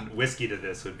adding whiskey to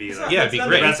this would be It's like... not- Yeah, that's it'd be not-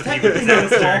 great. It's Recipe technically not a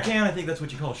disaster. tall can. I think that's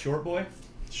what you call a short boy.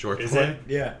 Short Is boy. it?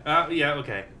 Yeah. Yeah,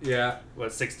 okay. Yeah.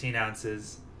 What, 16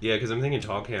 ounces? Yeah, because I'm thinking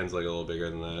tall can's like a little bigger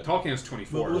than that. Tall can's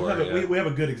 24. We'll have yeah. we have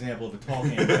a good example of a tall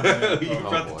can. You Oh,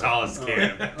 brought boy. the tallest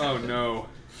can. Oh no.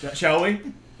 Shall we?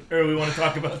 Or we want to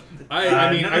talk about?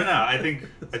 I mean, no. I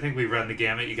think we run the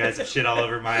gamut. You guys have shit all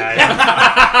over my eyes.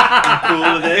 I'm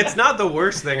cool with it. It's not the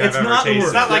worst thing It's I've ever not the tasted. worst.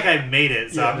 It's not like I made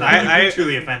it, so Yeah. I'm not I-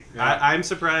 truly offended. I'm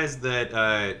surprised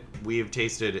that we've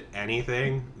tasted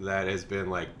anything that has been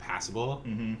like passable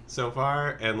so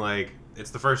far, and like it's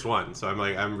the first one, so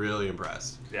I'm really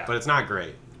impressed. Yeah. But it's not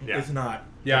great. Yeah. It's not.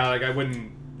 yeah, like I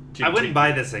wouldn't. I wouldn't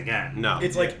buy this again. No.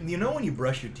 It's like when you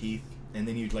brush your teeth and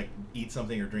then you like eat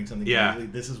something or drink something. Yeah.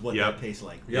 immediately, this is what Yep. that tastes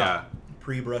like. Yeah.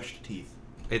 Pre-brushed teeth.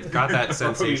 It's got that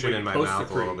sensation in my Post mouth a or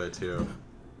pre? little bit too.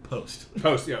 Post.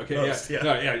 Post, yeah, okay, Post, yeah. yeah.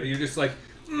 No, yeah, you're just like,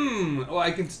 well,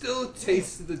 I can still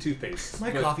taste the toothpaste.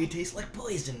 My but- coffee tastes like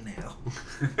poison now.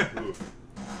 Oof.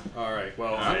 All right,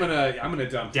 well, All I'm right. gonna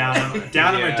dump Down, this.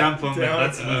 down I'm Yeah. gonna dump them, and Down.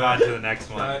 let's move on to the next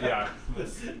one. Yeah.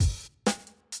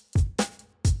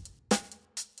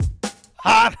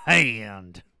 Hot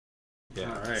hand. Yeah.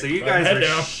 All right. So you Right, guys head are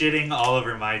down. shitting all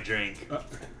over my drink.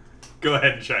 Go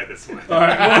ahead and try this one. All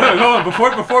right, hold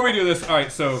on. Before we do this, all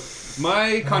right. So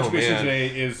my contribution man. today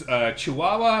is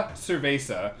Chihuahua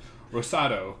Cerveza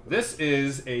Rosado. This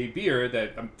is a beer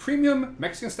that a premium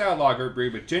Mexican style lager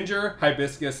brewed with ginger,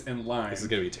 hibiscus, and lime. This is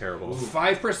gonna be terrible.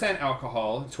 5%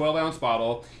 alcohol, 12-ounce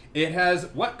bottle. It has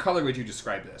what color would you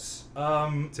describe this?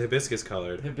 It's hibiscus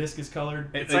colored. Hibiscus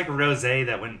colored. It's like rosé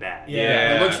that went bad.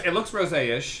 Yeah. It looks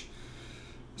rosé-ish.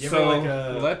 You ever So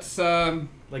like, let's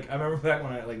Like I remember back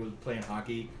when I like was playing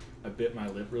hockey, I bit my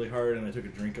lip really hard and I took a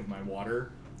drink of my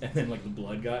water, and then like the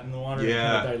blood got in the water.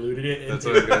 Yeah. And kind of diluted it. That's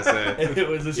what I was gonna say. And it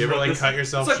was this. You ever like this- cut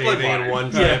yourself it's like blood shaving and water.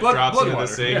 one Yeah, drip blood- drops blood into the water.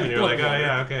 sink Yeah, and you're blood like, oh water.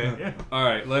 yeah, okay. Yeah. all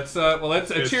right. Let's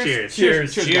cheers. Cheers.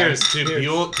 Cheers. Cheers to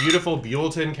Cheers. beautiful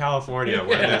Buellton, California,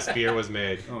 where Yeah. this beer was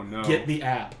made. Oh no. Get the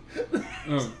app.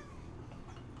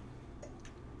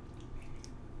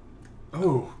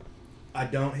 Oh. I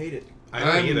don't hate it. I don't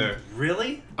I'm- either.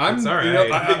 Really? I'm It's all right. you know,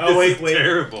 I think oh, this wait. is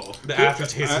terrible. The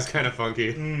aftertaste is kind of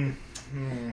funky.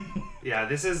 Yeah,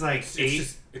 this is like It's eight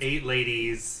just- eight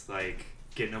ladies like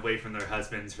getting away from their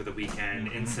husbands for the weekend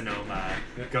in Sonoma,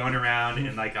 going around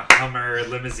in like a Hummer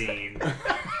limousine,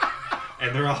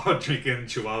 and they're all drinking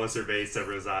Chihuahua Cerveza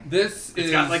Rosado. This It's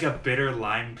is got like a bitter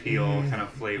lime peel kind of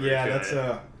flavor Yeah, to that's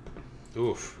it.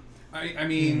 Oof. I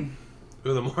mean,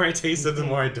 Ooh, the more I taste it, the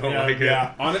more I don't yeah, like it.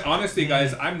 yeah. honestly,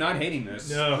 guys, I'm not hating this.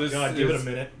 No, This God, give it a is-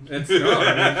 minute. It's no,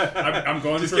 I mean, I'm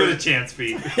going Just for give it a chance,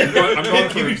 Pete. I'm going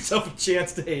Give for yourself a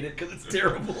chance to hate it because it's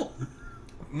terrible.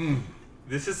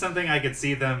 This is something I could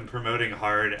see them promoting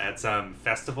hard at some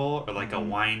festival or like a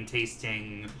wine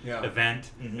tasting Yeah.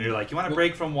 event. And you're like, you want to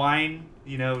break from wine?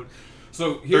 You know,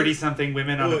 so here, 30-something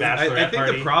women on a Well, bachelorette I think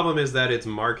party. the problem is that it's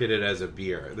marketed as a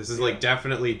beer. This is Yeah. like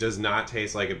definitely does not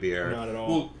taste like a beer. Not at all.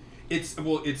 Well,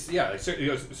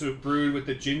 It's so brewed with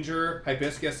the ginger,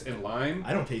 hibiscus, and lime.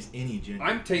 I don't taste any ginger.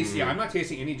 I'm not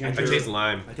tasting any ginger. I taste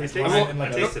lime. I taste I lime taste- and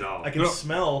like I taste it all. I can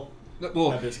smell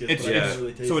Well, hibiscus, it's, but I yeah. can't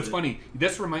really taste so it's it. funny.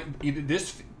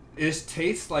 This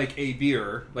tastes like a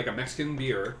beer, like a Mexican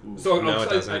beer. Ooh. So No, it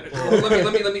doesn't.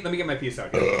 let me get my piece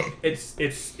out here.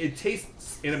 It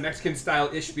tastes in a Mexican style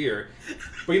ish beer,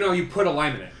 but you put a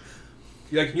lime in it.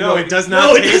 No, it does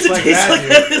not taste like that,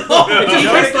 dude. at all. It just You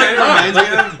know what tastes it like kinda lime. reminds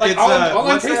me of? Like, It's, all I'm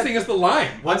what's that- tasting is the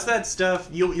lime. What's that stuff?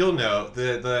 You'll know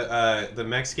the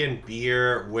Mexican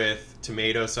beer with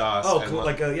tomato sauce. Oh, and cool.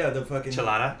 Like the fucking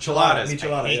Chilada? Chiladas.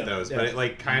 Michelada, I hate yeah. those, Yeah. but it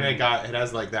like kind of it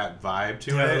has like that vibe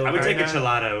to Yeah, it. I would take a kinda.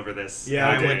 chilada over this. Yeah,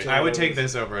 I would take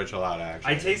this over a chilada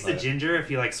actually. I taste the but- ginger.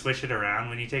 If you like swish it around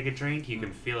when you take a drink, you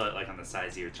can feel it like on the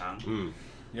sides of your tongue. Mm.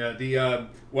 Yeah, the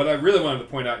what I really wanted to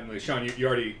point out, and Sean, you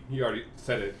already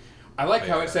said it. I like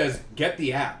how yeah. it says "get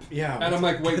the app." Yeah, and I'm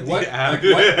like, wait, Get the what? app.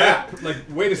 Like, what app? Like,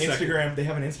 wait a second. Instagram. They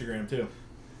have an Instagram too.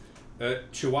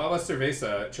 Chihuahua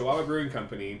Cerveza, Chihuahua Brewing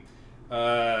Company.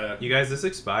 You guys, this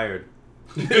expired.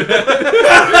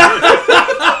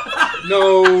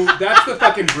 No, that's the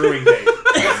fucking brewing date.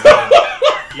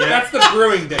 That's the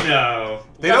brewing date. No.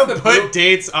 They That's don't the put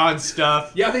dates on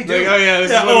stuff. Yeah, they do. Like, oh yeah,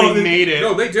 this Yeah, is when oh, we they- made it.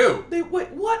 No, they do. Wait,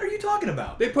 what are you talking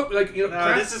about? They put No,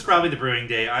 craft- this is probably the brewing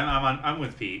day. I'm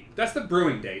with Pete. that's the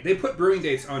brewing date. They put brewing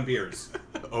dates on beers.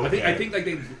 Okay. I think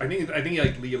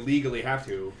you legally have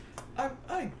to.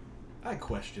 I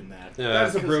question that. Yeah. That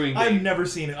is a brewing date. I've never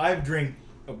seen it. I've drank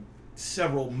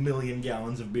several million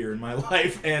gallons of beer in my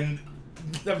life, and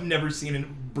I've never seen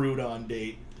it brewed on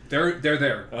date. They're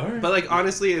there. All right. But like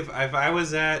honestly, if I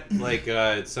was at like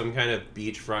some kind of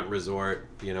beachfront resort,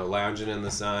 lounging in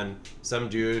the sun, some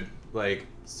dude like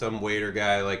some waiter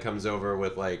guy like comes over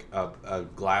with like a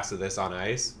glass of this on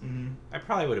ice, I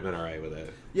probably would have been alright with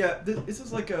it. Yeah, this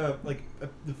is like the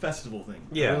festival thing.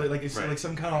 Yeah. Really, like it's Right. like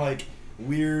some kind of like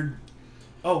weird.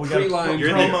 Oh, we got a Pre-lined- You're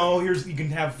promo. Here's you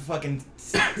can have fucking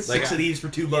six Like, of these for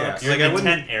 $2. yeah. You're Like, in I the wouldn't-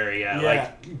 tent area, Yeah.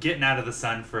 like getting out of the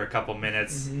sun for a couple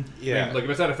minutes. Yeah. Like if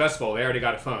it's at a festival, they already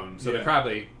got a phone, so they Yeah.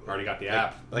 probably already got the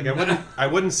app. Like I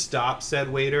wouldn't stop said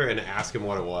waiter and ask him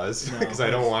what it was No. because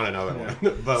I don't want another Yeah.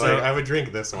 one. But So- like I would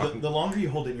drink this one. The longer you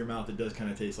hold it in your mouth, it does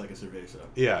kind of taste like a cerveza.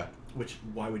 Yeah, Which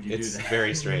why would you it's do that?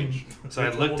 very strange. So I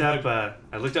It's looked old,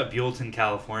 up Buellton,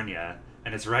 California,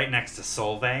 and it's right next to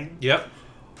Solvang. Yep.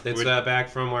 It's Would- back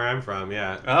from where I'm from.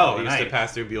 Yeah. Oh, I used to nice.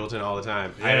 pass through Buellton all the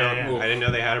time. Yeah. I didn't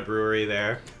know they had a brewery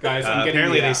there. Guys, I'm getting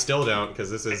apparently the they app. still don't because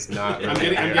this is not. I'm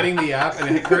really getting there. the app,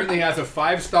 and it currently has a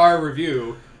 5-star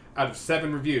review out of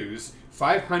 7 reviews,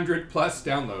 500 plus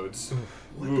downloads.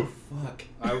 What Oof. the fuck?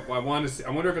 I want to see. I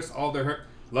wonder if it's all their.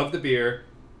 Love the beer.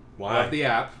 Why? Love the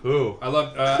app. Ooh. I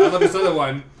love this other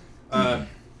one.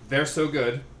 They're so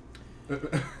good.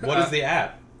 What is the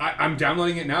app? I'm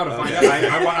downloading it now to find Okay.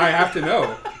 out. I have to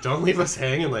know. Don't leave us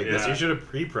hanging like this. Yeah. You should have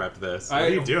pre-prepped this. What are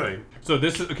you doing? So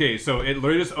this is okay. So it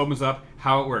literally just opens up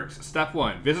how it works. Step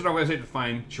 1: visit our website to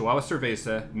find Chihuahua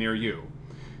Cerveza near you.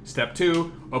 Step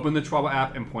 2: open the Chihuahua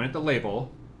app and point at the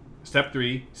label. Step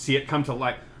 3: see it come to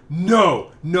life.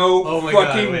 No Oh my God,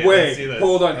 fucking wait, way. let's see this.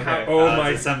 Hold on. Okay. How, oh my!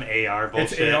 It's some AR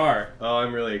bullshit. It's AR. Oh,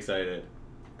 I'm really excited.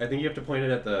 I think you have to point it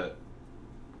at the.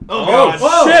 Oh, Oh,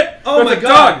 God. shit! Oh There's my a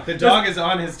God! dog. The dog is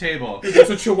on his table. There's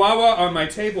a Chihuahua on my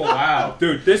table. Wow.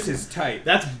 Dude, this is tight.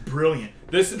 That's brilliant.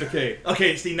 This is okay.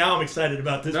 Okay, see now I'm excited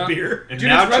about this No. beer. And Dude,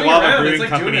 now it's running Chihuahua around. Brewing It's like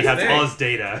Company doing has its all thing. his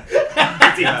data.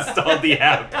 Because he installed the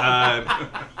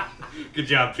app. Good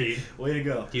job, Pete. Way to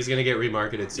go. He's gonna get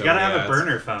remarketed. So You gotta many have a ads.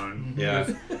 burner phone. Yeah.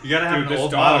 You gotta have Dude, an this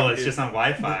old dog model that's is- just on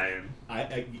Wi-Fi.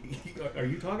 Are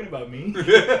you talking about me?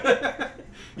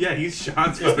 Yeah, he's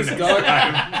Sean's Is phone this next dog-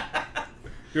 time.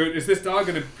 Dude, is this dog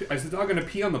gonna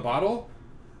pee on the bottle?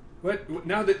 What?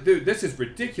 Now that dude, this is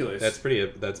ridiculous. That's pretty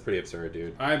absurd,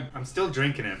 dude. I'm still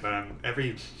drinking it, but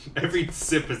every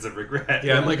sip is a regret.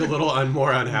 Yeah, I'm like a little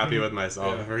more unhappy with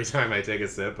myself Yeah. every time I take a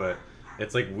sip, but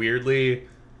it's like weirdly,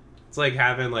 it's like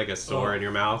having like a sore Oh, in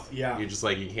your mouth. yeah. You just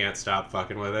like you can't stop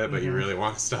fucking with it, but you really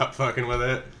want to stop fucking with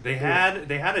it. They had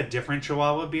a different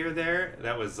Chihuahua beer there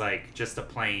that was like just a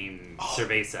plain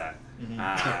cerveza.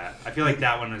 I feel like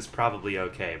that one was probably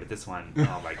okay, but this one,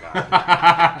 oh my god!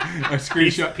 a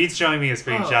screenshot. Pete's showing me a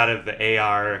screenshot of the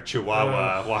AR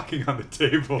Chihuahua walking on the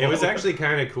table. It was actually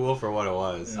kind of cool for what it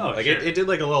was. Oh, like sure. it did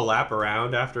like a little lap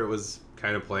around after it was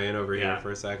kind of playing over Yeah. here for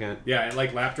a second. Yeah, it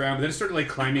like lapped around, but then it started like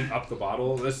climbing up the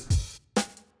bottle. This.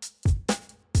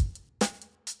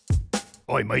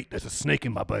 Oi, mate, there's a snake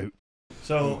in my boat.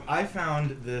 So I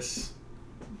found this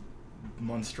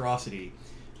monstrosity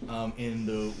in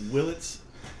the Willits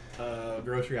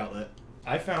grocery outlet.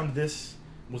 I found this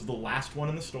was the last one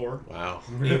in the store. Wow.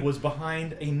 It was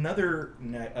behind another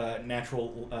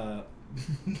natural,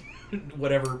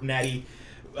 whatever, natty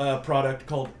product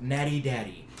called Natty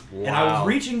Daddy. Wow. And I was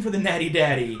reaching for the Natty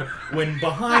Daddy when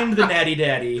behind the Natty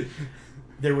Daddy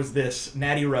there was this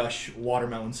Natty Rush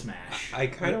Watermelon Smash. I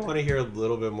kind of want to hear a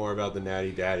little bit more about the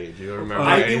Natty Daddy. Do you remember it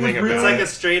was anything really- about It's like it? a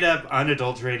straight up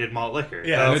unadulterated malt liquor.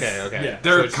 Yeah. Okay. Yeah.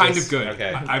 They're So it's kind just- of good.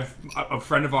 Okay. I've a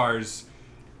friend of ours.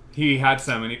 He had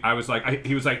some, and I was like,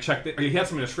 he was like, check. He had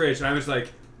some in his fridge, and I was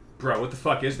like, bro, what the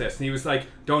fuck is this? And he was like,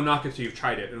 don't knock it till you've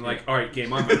tried it. And I'm like, all right,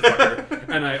 game on, motherfucker.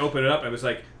 And I opened it up. I was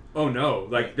like, oh no,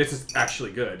 like this is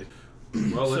actually good.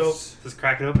 Well, let's Let's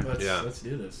crack it open. Let's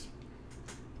do this.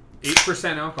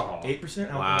 8% alcohol. 8%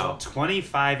 alcohol. Wow.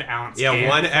 25 ounce. Yeah, can.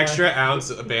 1 extra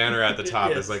ounce banner at the top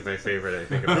Yes. is like my favorite. I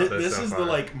think about this. This so is far. the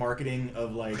like marketing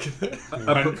of like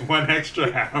One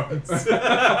extra ounce.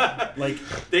 like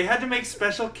They had to make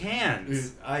special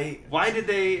cans. Why did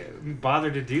they bother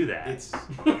to do that? it's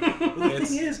the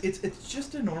thing is it's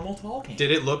just a normal tall can. Did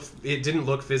it look? It didn't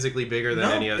look physically bigger than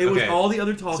No, any other. it was okay. all the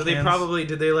other tall So cans. they probably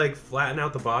did they like flatten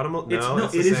out the bottom? No,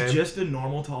 It's the it is same. just a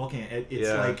normal tall can. It's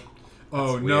Yeah. like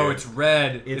Oh That's no, weird. it's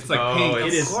red. It's like oh, pink.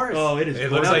 it is. course. Oh, it is.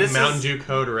 It looks No, like this Mountain is- Dew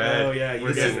Code Red. Oh, yeah, we're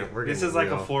this is- getting, we're This getting is like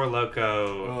real. a Four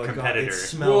Loco Oh, God, competitor. it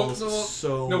smells Well,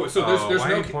 so. no, so there's why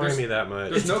no are you pouring there's, me that much?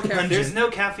 there's no It's caffeine. There's no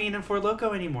caffeine in Four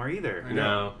Loco anymore either.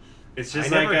 No, It's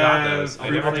just I like never got those. I I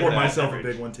never did poured that. myself a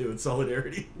beverage. big one too in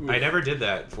solidarity. I never did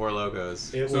that. Four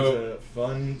Logos. It was So- a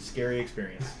fun, scary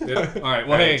experience. Yeah. All right. Well, All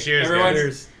right, hey, cheers, everyone.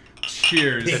 Cheers.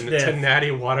 Cheers. Pink To death.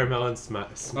 Natty Watermelon Smash.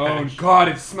 Oh God,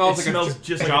 it It smells like smells a.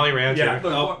 just Jolly like Rancher. Yeah.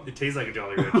 Oh, it tastes like a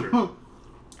Jolly Rancher. Oh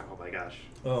my gosh.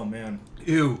 Oh man.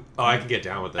 Ew. Oh, I can get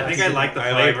down with that. I think I like the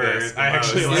I like flavor. this. the I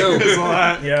actually most. like this a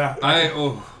lot. Yeah.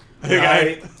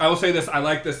 I will say this. I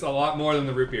like this a lot more than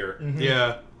the root beer.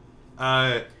 Yeah.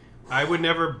 I would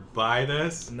never buy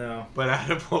this, No. but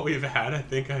out of what we've had, I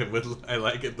think I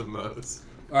like it the most.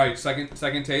 All right.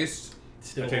 Second taste.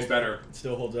 Still It tastes holds better. Up. It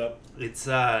still holds up. It's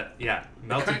melted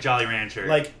kind- Jolly Rancher.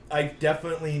 Like I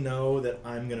definitely know that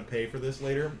I'm gonna pay for this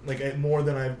later. Like more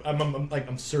than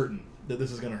I'm certain that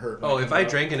this is gonna hurt. when Oh, it if comes I out.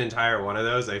 drank an entire one of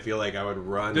those, I feel like I would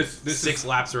run This 6 is-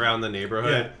 laps around the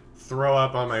neighborhood, Yeah. throw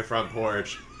up on my front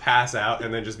porch, pass out,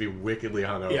 and then just be wickedly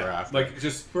hungover Yeah. after. Like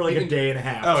just for like even- a day and a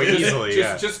half. Oh, too. easily.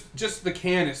 yeah. Just the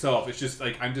can itself. It's just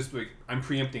like I'm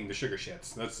preempting the sugar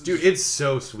shits. That's Dude, it's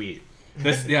so sweet.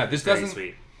 this Very doesn't.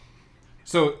 sweet.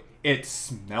 So it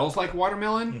smells like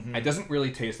watermelon. It doesn't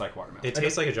really taste like watermelon. It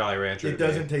tastes like a Jolly Rancher. It to me.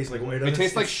 doesn't taste like it.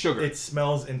 tastes like it's- sugar. It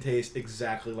smells and tastes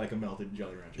exactly like a melted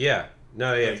Jolly Rancher. Yeah.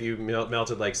 No, yeah, Like- if you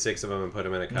melted like 6 of them and put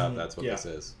them in a cup, that's what Yeah. this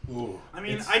is. Ooh. I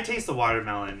mean, It's- I taste the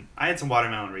watermelon. I had some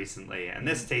watermelon recently, and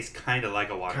this tastes kind of like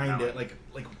a watermelon. Kind of like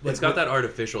It's got that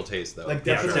artificial taste, though. like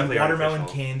Yeah, definitely, it's definitely watermelon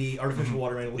artificial. candy, artificial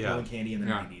watermelon Yeah. candy in the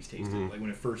Yeah. 90s tasted like when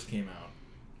it first came out.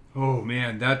 Oh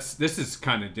man, this is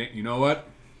kind of. You know what?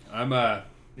 I'm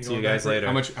See you guys later.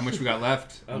 How much we got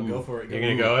left? Oh, go for it. You're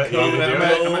gonna go it? Go You're gonna do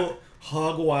it? Go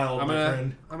hog wild, I'm my gonna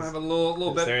friend. have a little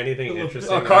Is bit. there anything little-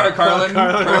 interesting? Oh, Carlin,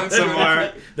 Carlin, some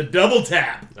more. The double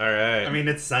tap. All right. I mean,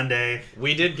 it's Sunday.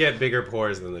 we did get bigger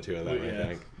pours than the two of them, Oh, yeah. I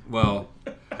think. Well,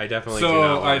 I definitely so do not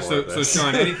all want right, more so of this.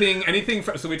 Sean, anything?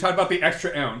 So we talked about the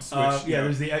extra ounce. Which, you know,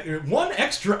 There's the one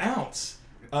extra ounce.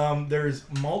 There's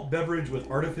malt beverage with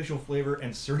artificial flavor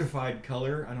and certified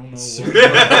color. I don't know.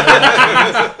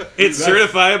 It's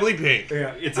certifiably pink.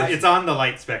 Yeah, It's on the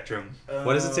light spectrum.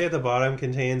 What does it say at the bottom?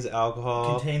 Contains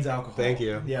alcohol. Contains alcohol. Thank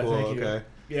you. Yeah, Cool, thank you. okay.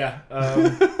 Yeah.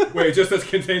 wait, it just says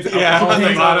contains Yeah, alcohol. on the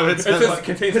Thank bottom you. it It says says like-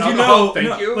 contains Because alcohol.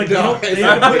 Thank you. Like, No.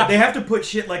 they have to put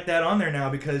shit like that on there now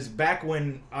because back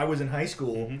when I was in high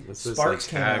school, This is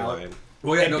Sparks like came out, tagline.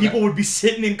 Well, yeah, and no, people would be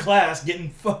sitting in class getting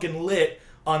fucking lit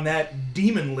on that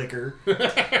demon liquor.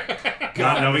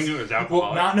 Not knowing it was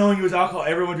alcohol. Not knowing it was alcohol,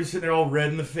 everyone just sitting there all red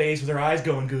in the face with their eyes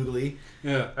going googly.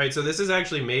 yeah. All right, so this is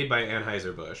actually made by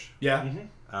Anheuser-Busch. Yeah.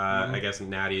 I guess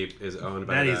Natty is owned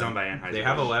by Natty's them. owned by Anheuser-Busch. They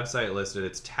have a website listed.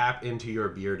 It's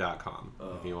tapintoyourbeer.com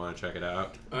if you want to check it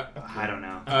out. I don't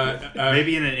know. Uh,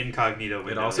 Maybe in an incognito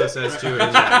window. It also says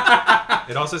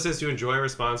to enjoy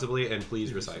responsibly and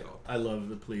please recycle. I love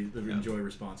the enjoy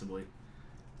responsibly.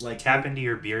 Like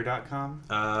tapintoyourbeer.com,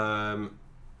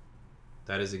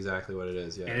 That is exactly what it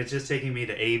is. Yeah. and it's just taking me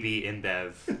to AB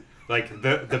InBev, like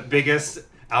the biggest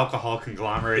alcohol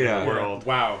conglomerate in Yeah. the world.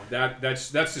 Wow,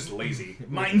 that's just lazy.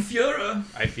 Mein Führer.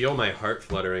 I feel my heart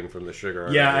fluttering from the sugar.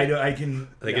 Yeah, already. I can.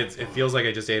 Like yeah. it feels like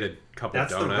I just ate a couple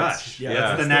That's the donuts. rush. Yeah,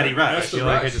 That's the that's natty the- rush. I that's the feel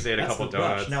like I rush. just ate a That's couple the rush.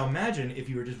 donuts. Now imagine if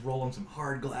you were just rolling some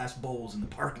hard glass bowls in the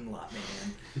parking lot,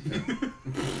 man.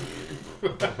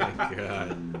 Oh my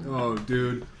god. Oh,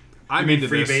 dude. I'm You mean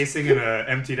into this. freebasing in a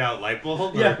emptied out light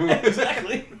bulb? Yeah,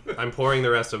 exactly. I'm pouring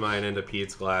the rest of mine into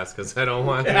Pete's glass because I don't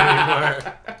want any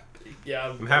more. Yeah.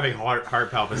 I'm having heart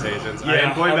palpitations. I Yeah,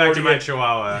 am going I'm back to my already-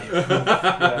 Chihuahua.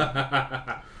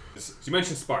 So you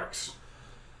mentioned Sparks.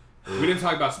 We didn't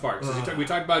talk about Sparks. We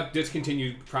talked about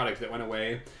discontinued product that went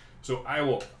away. So I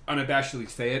will unabashedly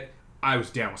say it. I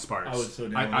was down with Sparks. I was so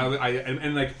down.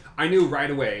 And like I knew right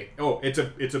away. Oh, it's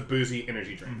a boozy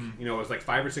energy drink. You know, it was like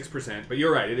 5 or 6%. But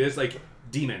you're right. It is like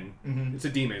demon. It's a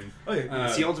demon. Oh, yeah.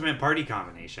 It's the ultimate party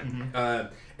combination.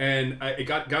 And it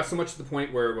got so much to the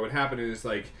point where what would happen is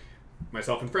like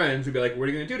myself and friends would be like, "What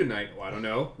are you gonna do tonight?" Well, I don't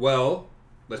know. Well,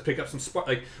 let's pick up some Sparks.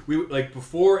 Like we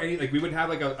before any we would have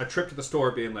like a trip to the store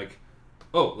being like,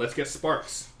 "Oh, let's get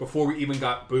Sparks" before we even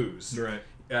got booze. Right.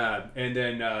 And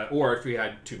then, or if we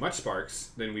had too much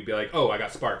Sparks, then we'd be like, "Oh, I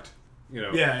got sparked," you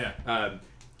know. Yeah.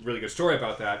 Really good story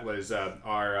about that was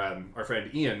our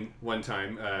friend Ian. One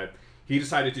time, he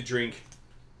decided to drink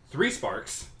 3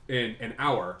 Sparks in an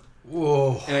hour,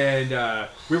 Whoa. and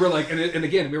we were like, and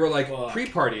again, we were like Fuck.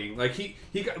 pre-partying. Like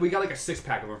we got like a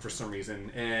 6-pack of them for some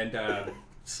reason, and.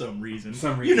 Some reason.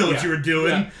 You You know what yeah. you were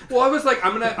doing. Yeah. Well, I was like,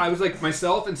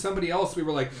 myself and somebody else. We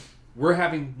were like, we're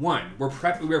having one. We were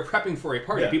prepping for a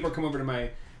party. Yeah. People are coming over to my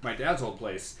dad's old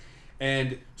place,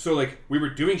 and so like we were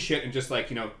doing shit and just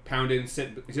like pounding,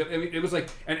 sitting. I mean, it was like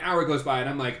an hour goes by, and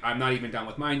I'm like, I'm not even done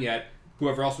with mine yet.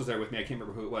 Whoever else was there with me, I can't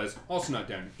remember who it was. Also not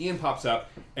done. Ian pops up,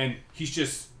 and he's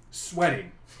just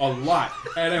sweating a lot,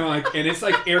 and I'm like, and it's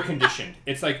like air conditioned.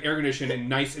 It's like air conditioned and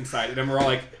nice inside, and then we're all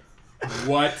like,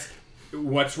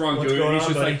 what's wrong, What's dude? going And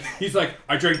on, he's like,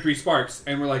 I drank 3 Sparks,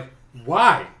 and we're like,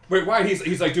 why? Wait, why?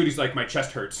 He's like, dude, he's like, my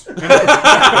chest hurts.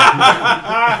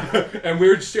 And we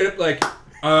were just straight up like,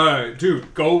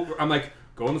 dude, go. I'm like,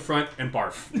 go in the front and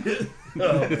barf.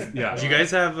 Yeah. Did you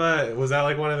guys have, was that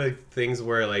like one of the things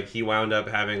where like he wound up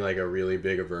having like a really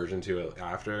big aversion to it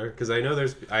after? Because I know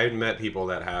I've met people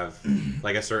that have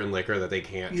like a certain liquor that they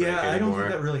can't drink Yeah, I don't anymore.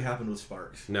 think that really happened with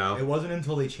Sparks. No? It wasn't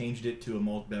until they changed it to a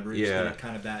malt beverage Yeah. that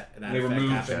kind of that They effect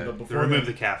removed happened. that. But They before remove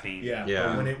the then, caffeine. yeah, Yeah.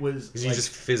 but when it was Because like, you just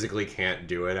physically can't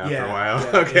do it after yeah, a while.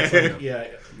 yeah, Okay. it's like, yeah.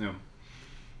 No.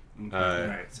 All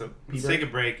right, so let's Peter? take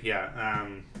a break. Yeah,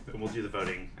 we'll do the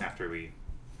voting after we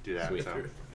do that. Sweet. So.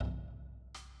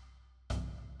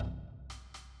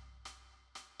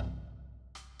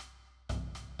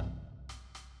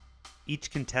 Each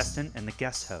contestant and the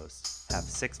guest host have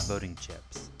 6 voting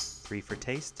chips, 3 for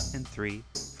taste and 3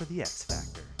 for the X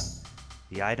Factor.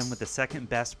 The item with the second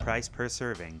best price per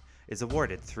serving is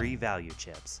awarded 3 value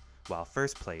chips, while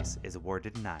first place is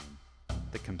awarded 9.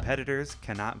 The competitors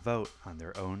cannot vote on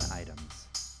their own items.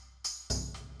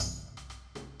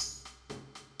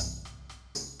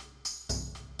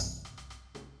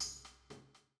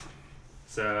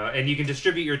 So, and you can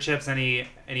distribute your chips any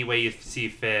way you see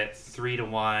fit.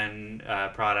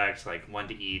 3-to-1 products, like 1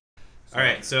 to each. So, All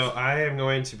right, so I am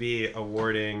going to be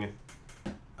awarding.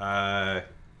 This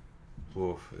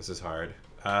is hard.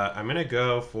 I'm gonna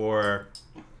go for.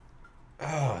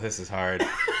 Oh, this is hard.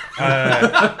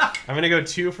 I'm gonna go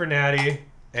 2 for Natty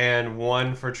and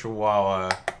 1 for Chihuahua.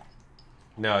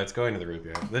 No, it's going to the root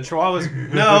beer. The Chihuahua's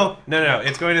no.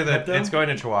 It's going to Pepto? it's going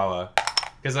to Chihuahua.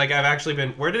 Because like I've actually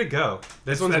been. Where did it go?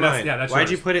 This one's That's- mine. yeah, that's Why'd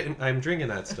yours. you put it? I'm drinking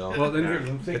that still. Well, then here,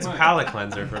 take It's a mine. palate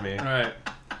cleanser for me. All right.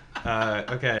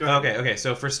 Okay.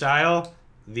 So for style,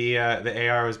 the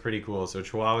AR was pretty cool. So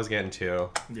Chihuahua's getting 2,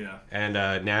 Yeah. and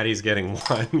Natty's getting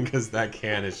 1 because that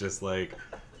can is just like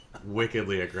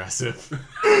wickedly aggressive.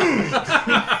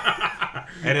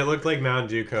 And it looked like Mountain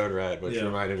Dew Code Red, which Yeah.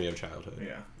 reminded me of childhood.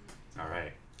 Yeah. All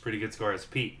right, pretty good scores.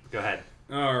 Pete, go ahead.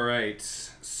 All right.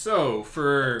 So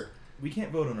for We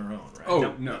can't vote on our own, right? oh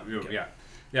Nope. no,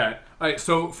 yeah. All right.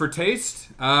 So for taste,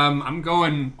 I'm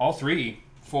going all 3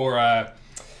 for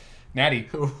Natty.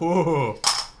 Ooh.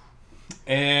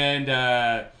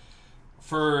 And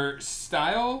for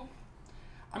style,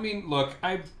 I mean, look,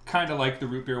 I kind of like the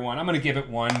root beer one. I'm going to give it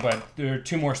 1, but there are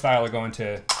 2 more style are going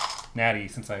to Natty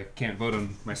since I can't vote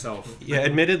on myself. Yeah,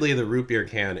 admittedly, the root beer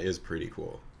can is pretty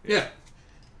cool. Yeah.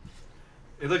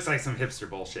 It looks like some hipster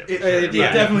bullshit. It's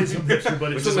yeah. definitely some hipster, but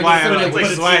Which it's is like- why, but I, it's- which but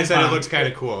is it's why I in said it time. looks kind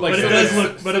of cool. Like, But it so does it's-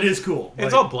 look, but it is cool.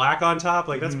 It's Like, all black on top.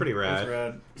 Like that's pretty it's rad.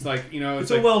 rad. It's like, It's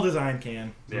like, a well-designed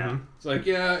can. Yeah. Mhm. it's like,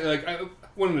 yeah, like I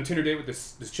went on a Tinder date with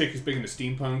this chick who's big into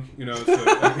steampunk, So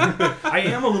like, I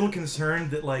am a little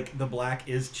concerned that like the black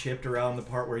is chipped around the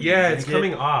part where you Yeah, drink it's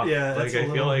coming it. off. Yeah, like that's a I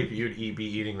feel little- like you'd be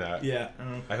eating that. Yeah.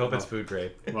 I hope it's food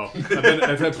grade. well,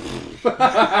 I've had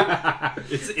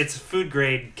It's food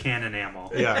grade can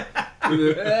enamel. Yeah. all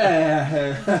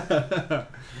right,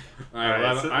 All right,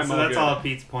 well, so I'm so all that's good. all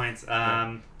Pete's points.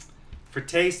 For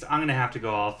taste, I'm gonna have to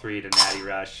go all three to Natty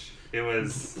Rush. It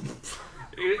was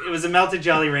a melted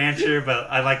Jolly Rancher, but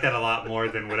I like that a lot more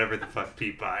than whatever the fuck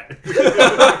Pete bought.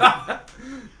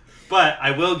 But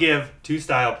I will give 2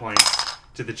 style points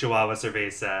to the Chihuahua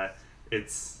Cerveza.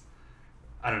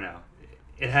 I don't know.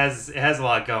 It has a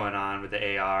lot going on with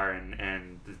the AR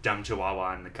and the dumb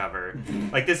Chihuahua on the cover.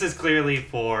 Like, this is clearly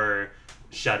for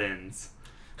shut-ins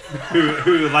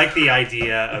who like the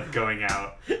idea of going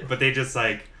out, but they just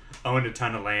like own a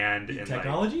ton of land and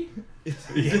Technology? Like,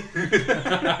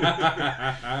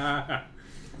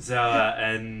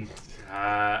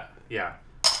 yeah.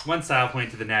 1 style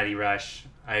point to the Natty Rush.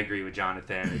 I agree with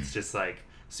Jonathan. It's just like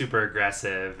super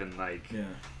aggressive and like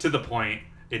to the point.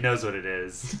 It knows what it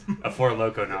is. A Four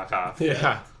Loko knockoff.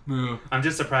 Yeah. I'm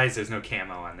just surprised there's no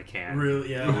camo on the can.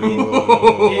 Really? Yeah.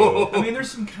 I mean, there's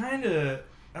some kind of,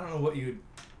 I don't know what you would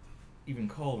even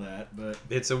call that, but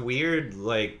It's a weird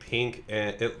like pink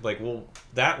and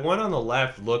that one on the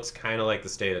left looks kind of like the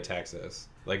state of Texas,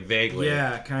 like vaguely.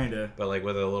 yeah, kind of. But like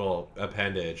with a little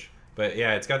appendage. But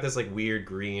yeah, it's got this like weird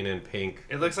green and pink.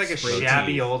 It looks like a spray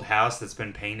shabby teeth. old house that's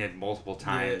been painted multiple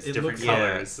times, it different looks-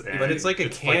 colors. Yeah, and but it's like a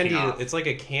flicking candy. off. It's like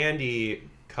a candy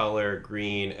color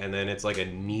green, and then it's like a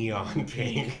neon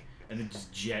pink. And it's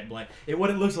just jet black. What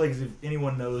it looks like is, if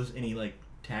anyone knows any like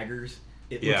taggers,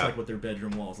 it looks Yeah. like what their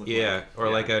bedroom walls look Yeah, like. or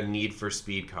like a Need for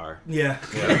Speed car. Yeah.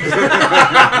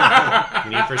 Yeah.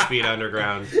 Need for Speed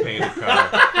Underground painted car.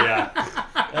 Yeah.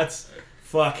 That's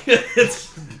fuck.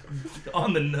 It's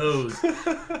on the nose.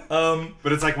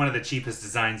 But it's like one of the cheapest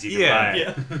designs you can Yeah. buy.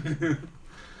 Yeah.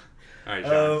 All right,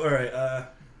 John. All right.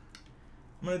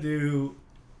 I'm gonna do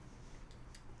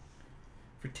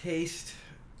for taste.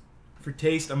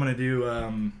 I'm gonna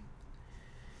do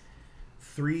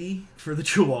 3 for the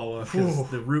Chihuahua because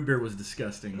the root beer was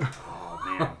disgusting. Oh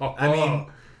man. I mean,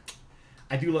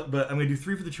 I do, but I'm gonna do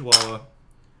 3 for the Chihuahua,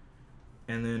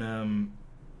 and then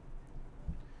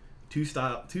 2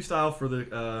 style for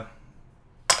the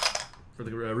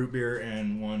root beer,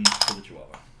 and 1 for the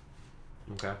Chihuahua.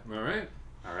 Okay. All right.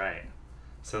 All right.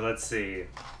 So let's see.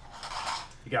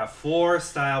 You got 4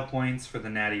 style points for the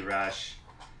Natty Rush,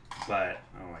 but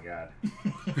oh my god,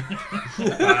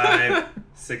 5,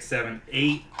 6, 7,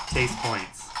 8 taste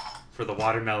points for the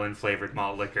watermelon flavored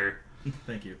malt liquor.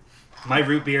 Thank you. My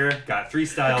root beer got 3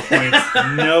 style points,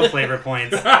 no flavor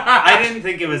points. I didn't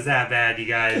think it was that bad, you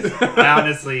guys. I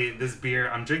honestly, this beer,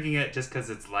 I'm drinking it just because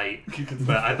it's light,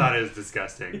 but I thought it was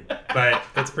disgusting. But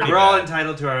It's pretty we're all bad.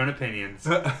 entitled to our own opinions.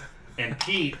 And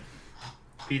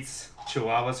Pete's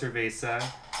Chihuahua Cerveza,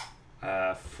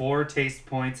 4 taste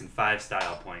points and 5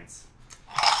 style points.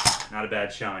 Not a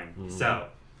bad showing. Mm-hmm. So,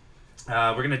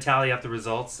 we're going to tally up the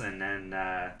results, and then...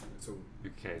 So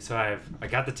Okay, so I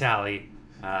got the tally.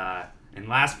 In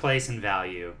last place in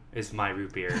value is my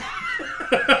root beer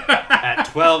at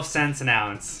 12 cents an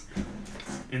ounce.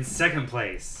 In second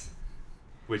place,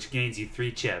 which gains you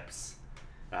 3 chips,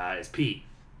 is Pete,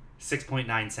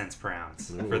 6.9 cents per ounce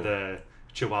for the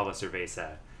Chihuahua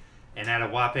Cerveza. And at a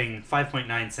whopping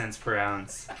 5.9 cents per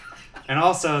ounce. And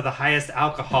also the highest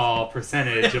alcohol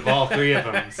percentage of all 3 of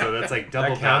them, so that's like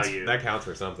double value. That counts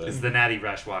for something. Is the Natty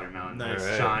Rush watermelon. Nice.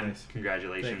 Alright. Sean, Nice.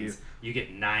 congratulations. Thank You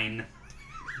get 9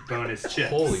 bonus chips.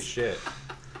 Holy shit.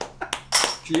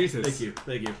 Jesus.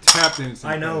 Thank you. Tapped in.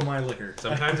 I know my liquor.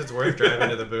 Sometimes it's worth driving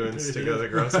to the Boons to go to the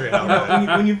grocery You know,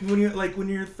 outlet. when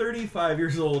you're 35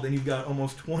 years old and you've got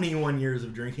almost 21 years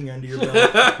of drinking under your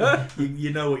belt,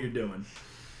 you know what you're doing.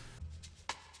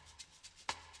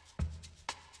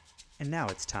 And now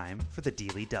it's time for the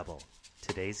Dealy Double.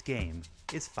 Today's game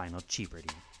is Final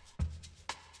Cheaperty.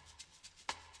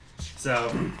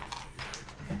 So,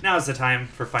 now is the time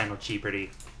for Final Cheaperty.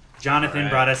 Jonathan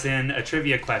Alright. brought us in a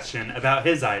trivia question about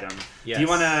his item. Yes.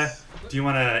 Do you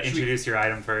wanna introduce your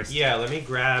item first? Yeah, let me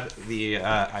grab the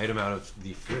item out of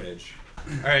the fridge.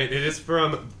 All right, it is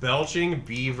from Belching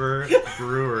Beaver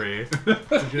Brewery.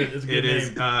 It's a good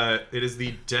It name. is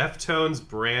the Deftones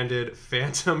branded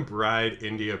Phantom Bride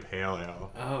India Pale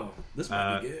Ale. Oh, this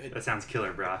might be good. That sounds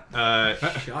killer, brah.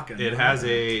 Shocking. It has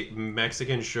a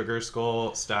Mexican sugar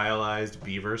skull stylized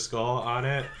beaver skull on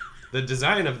it. The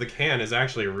design of the can is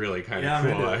actually really kind of Yeah, I'm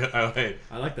cool. into it. I like.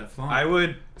 I like that font. I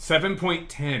would.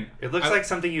 7.10. It looks like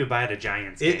something you would buy at a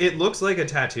Giants game. It looks like a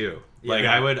tattoo. Like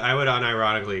Yeah. I would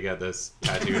unironically get this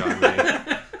tattooed on me.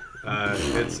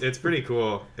 It's pretty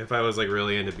cool if I was like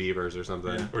really into beavers or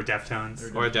something. Yeah. Or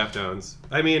Deftones. Or Deftones.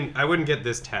 I mean, I wouldn't get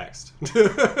this text.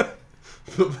 But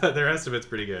the rest of it's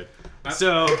pretty good.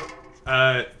 So,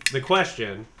 the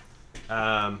question,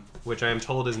 which I am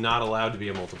told is not allowed to be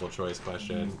a multiple choice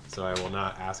question, so I will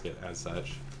not ask it as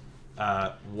such.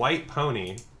 White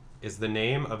Pony is the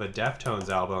name of a Deftones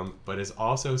album, but is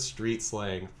also street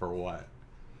slang for what?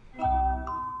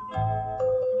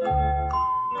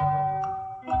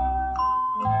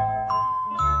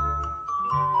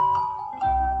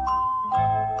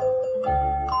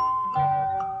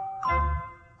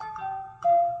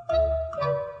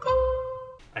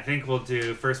 I think we'll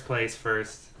do first place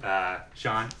first.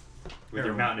 Sean, with your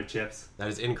Heroin. mountain of chips. That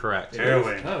is incorrect.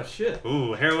 Heroin. Oh shit.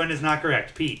 Ooh, heroin is not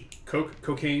correct. Pete.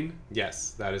 Cocaine.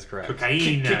 Yes, that is correct.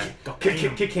 Cocaine.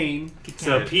 Cocaine.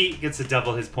 So Pete gets to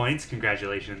double his points.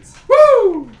 Congratulations.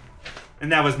 Woo!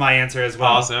 And that was my answer as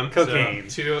well. Awesome. Cocaine.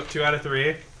 So, two out of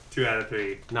 3. 2 out of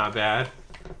 3. Not bad.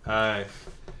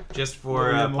 Just for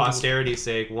Well, we have multiple- posterity's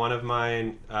sake, one of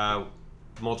mine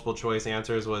multiple choice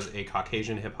answers was a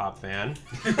Caucasian hip hop fan,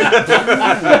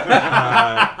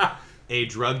 a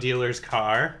drug dealer's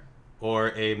car,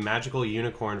 or a magical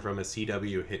unicorn from a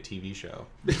CW hit TV show.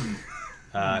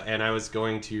 And I was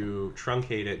going to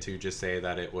truncate it to just say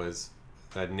that it was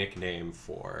a nickname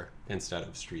for instead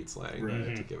of street slang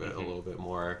to give it a little bit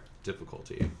more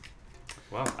difficulty.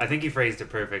 Well, I think you phrased it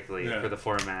perfectly Yeah. for the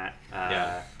format.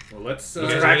 Yeah. Well, let's. You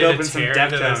guys Crack ready to open some tear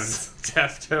into this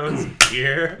Deftones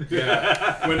beer?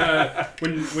 Yeah.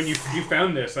 When you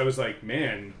found this, I was like,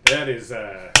 man, that is.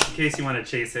 In case you want to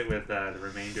chase it with the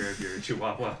remainder of your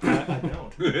Chihuahua. I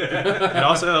don't. And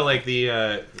also, like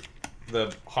the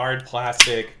hard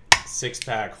plastic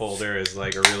 6-pack holder is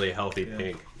like a really healthy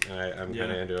pink. I'm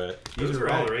kind of into it. These Those are are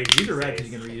all rad. the rage These are these rad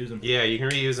because days. you can reuse them. Yeah, you can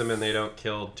reuse them and they don't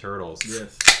kill turtles.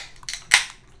 Yes.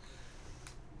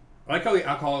 I like how the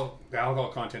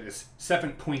alcohol content is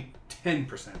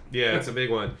 7.10%. Yeah, it's a big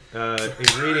one.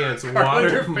 Ingredients: Water water.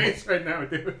 your face right now,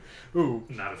 dude. Ooh.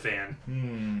 Not a fan.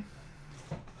 Hmm.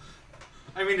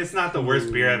 I mean, it's not the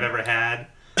worst beer I've ever had.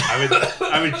 I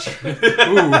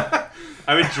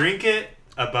would drink it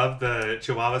above the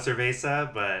Chihuahua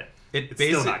Cerveza, but it's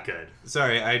still not good.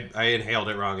 Sorry, I inhaled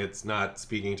it wrong. It's not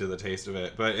speaking to the taste of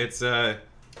it, but it's it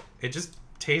just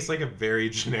tastes like a very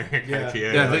generic Yeah.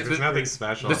 IPA. Yeah, like, there's nothing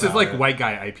special. This is about like it. white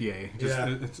guy IPA. Just, Yeah.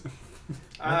 it's-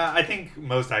 I think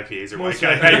most IPAs are Most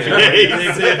white guy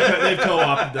IPAs. IPAs. They've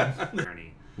co-opted them.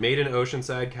 Ernie. Made in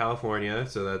Oceanside, California,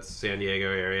 so that's San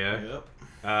Diego area. Yep.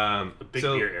 A big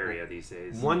So, beer area these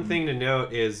days. One thing to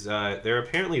note is there are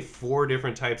apparently 4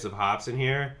 different types of hops in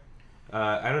here.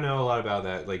 I don't know a lot about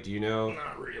that. Like, do you know?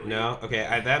 Not really. No?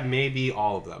 Okay, that may be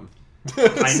all of them.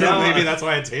 I So know. maybe that's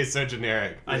why it tastes so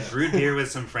generic. I've brewed beer with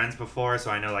some friends before,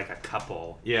 so I know like a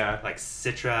couple. Yeah. Like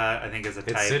Citra, I think is a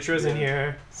It's type. Citra's in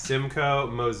here, Simcoe,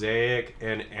 Mosaic,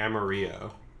 and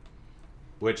Amarillo.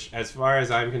 Which, as far as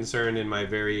I'm concerned, in my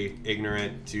very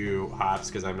ignorant to hops,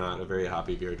 because I'm not a very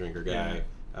hoppy beer drinker guy,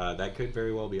 that could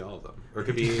very well be all of them. Or it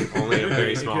could be only a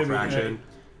very It small could be, fraction.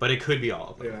 But it could be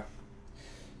all of them. Yeah.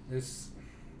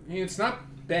 it's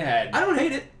not bad. I don't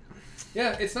hate it.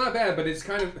 Yeah, it's not bad, but it's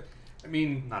kind of. I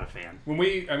mean, Not a fan. when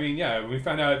we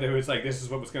found out that it was like this is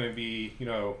what was going to be,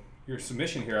 your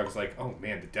submission here, I was like, oh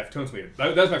man, the Deftones made it.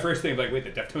 That was my first thing. Like, wait,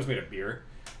 the Deftones made a beer.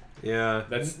 Yeah.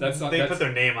 That's not. They that's, put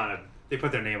their name on a. They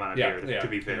put their name on a Yeah, beer. yeah, To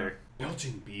be fair,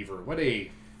 Belching Beaver. What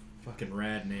a. Fucking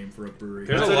rad name for a brewery.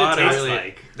 There's That's a what lot it of tastes really,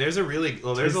 like. there's a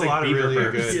Tastes lot like of beaver really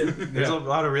burps. good. There's Yeah. a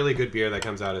lot of really good beer that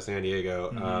comes out of San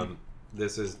Diego.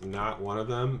 This is not one of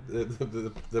them.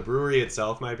 The brewery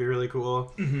itself might be really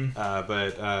cool,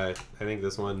 but I think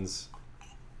this one's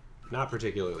not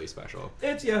particularly special.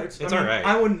 It's It's I mean,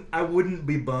 alright. I wouldn't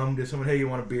be bummed if someone, hey, you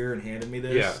want a beer and handed me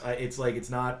this. Yeah. It's like it's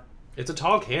not. It's a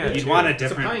tall can. you'd too. want a a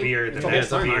different pint. beer It's than a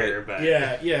this whole pint. beer, but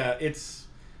Yeah.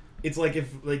 It's like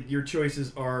if like your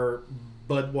choices are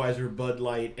Budweiser, Bud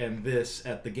Light, and this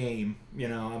at the game.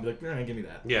 I'm like, give me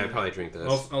that. Yeah, I'd probably drink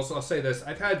this. I'll say this.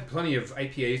 I've had plenty of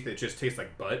IPAs that just taste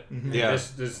like butt. Yeah.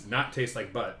 This does not taste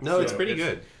like butt. No, it's So pretty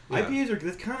good. Yeah. IPAs are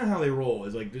that's kind of how they roll.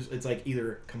 Is like it's like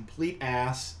either complete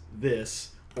ass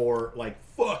this or like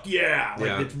fuck yeah. Like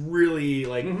Yeah. it's really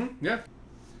like Yeah.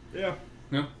 yeah.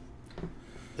 No.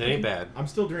 It ain't bad. I'm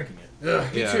still drinking it.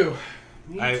 Ugh, me Yeah. too.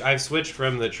 I've switched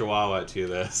from the Chihuahua to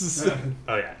this.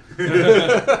 oh yeah.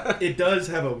 It does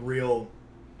have a real.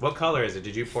 What color is it?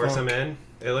 Did you pour Funk. some in?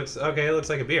 It looks okay. It looks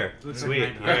like a beer. Looks Sweet.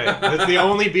 like All mine. right, that's the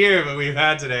only beer that we've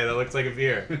had today that looks like a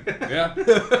beer. Yeah.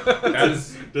 That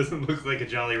is. Doesn't look like a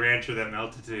Jolly Rancher that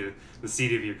melted to the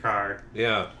seat of your car.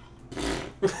 Yeah,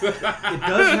 It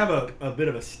does have a bit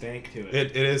of a stank to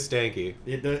it. it is stanky.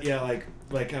 It does, yeah, like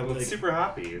how Well, like it's super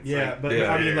hoppy. It's yeah, like, but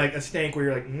Yeah. I mean like a stank where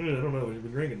you're like, I don't know, we've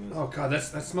been drinking this. Oh god, that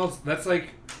smells. That's like.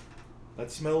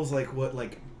 That smells like what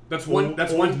like That's one. old-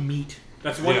 That's old one. meat.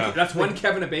 That's one. Yeah. That's one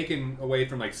Kevin a Bacon away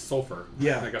from like sulfur.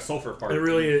 Yeah. Like a sulfur part. It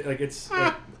really like it's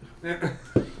like, Yeah.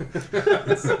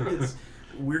 it's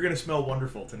we're gonna smell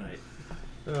wonderful tonight.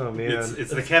 Oh man. It's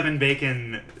the Kevin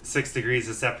Bacon 6 degrees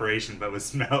of separation, but with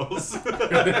smells. I'm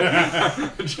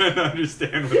trying to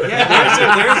understand what that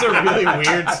Yeah, there's a really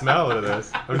weird smell to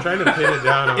this. I'm trying to pin it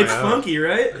down on my It's own. funky,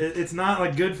 right? It's not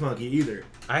like good funky either.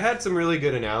 I had some really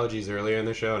good analogies earlier in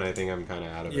the show, and I think I'm kind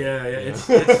of out of it. Yeah,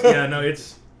 you know?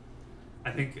 it's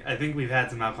I think we've had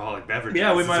some alcoholic beverages.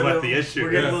 yeah. We is might what be the issue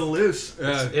we're getting is. a little loose.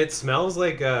 It smells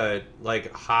like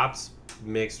hops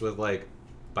mixed with like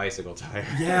bicycle tire.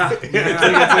 Yeah, it's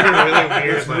like a really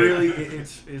weird. It's like, really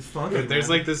it's funky. there's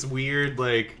man. like this weird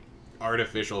like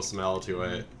artificial smell to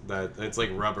it that it's like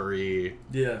rubbery,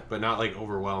 yeah. but not like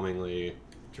overwhelmingly.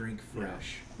 Drink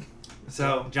fresh.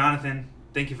 So, Jonathan,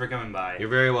 thank you for coming by. You're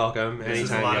very welcome. This Anytime,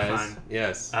 is a lot of guys. fun.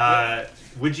 Yes.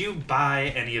 Would you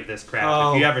buy any of this crap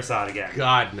Oh, if you ever saw it again?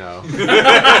 God no.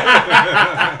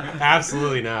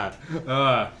 Absolutely not.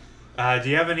 Do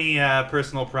you have any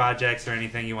personal projects or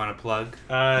anything you want to plug?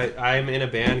 I'm in a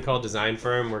band called Design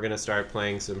Firm. We're going to start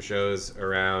playing some shows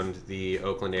around the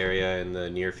Oakland area in the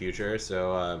near future.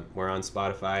 So we're on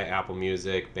Spotify, Apple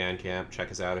Music, Bandcamp. Check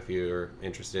us out if you're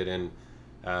interested in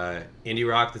indie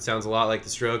rock that sounds a lot like The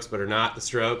Strokes, but are not The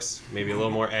Strokes. Maybe a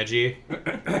little more edgy.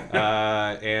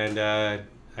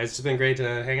 It's just been great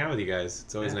to hang out with you guys.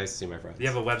 It's always nice to see my friends. Do you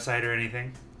have a website or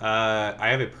anything? I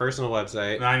have a personal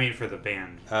website. No, I mean for the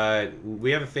band.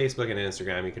 We have a Facebook and an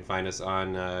Instagram. You can find us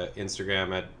on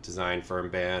Instagram at Design Firm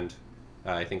Band.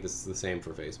 I think this is the same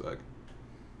for Facebook.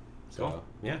 So, Cool.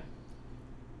 yeah.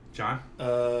 John?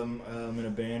 I'm in a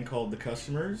band called The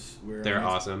Customers. They're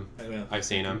awesome. I've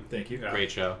seen them. Thank you.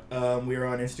 Great show. We are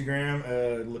on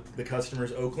Instagram, The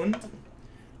Customers Oakland.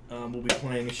 We'll be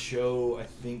playing a show, I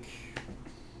think,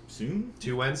 soon.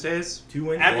 2 Wednesdays. 2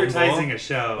 Wednesdays. Advertising a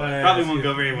show probably won't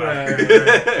go very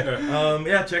well.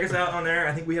 Yeah, check us out on there.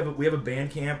 I think we have a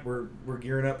Bandcamp. We're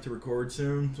gearing up to record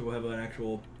soon, so we'll have an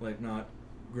actual not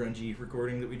grungy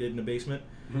recording that we did in the basement.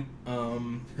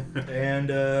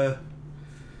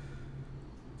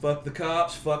 Fuck the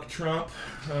cops. Fuck Trump.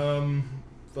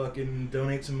 Fucking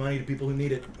donate some money to people who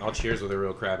need it. I'll cheers with a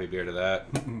real crappy beer to that.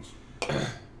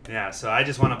 Yeah, so I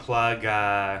just want to plug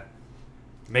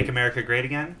Make America Great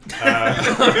Again.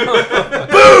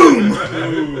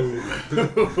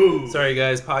 Sorry,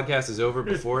 guys. Podcast is over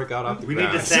before it got off the We need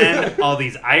ground. to send all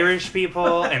these Irish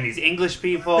people and these English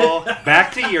people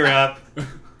back to Europe.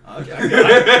 I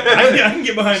can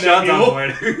get behind that. Sean's on mule.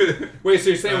 board. Wait, so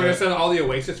you're saying we're gonna send all the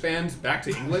Oasis fans back to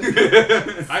England? I'm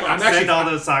Send actually all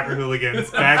those soccer hooligans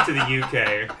back to the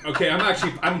UK. okay.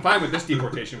 I'm fine with this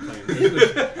deportation plan.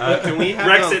 Can we have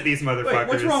Brexit these motherfuckers. Wait,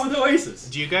 what's wrong with Oasis?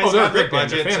 Do you guys Oh, they're have the great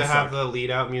band. Their budget to fans have suck. the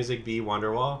lead out music be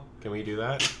Wonderwall? Can we do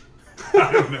that?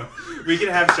 I don't know. We could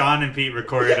have Sean and Pete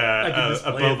record can a just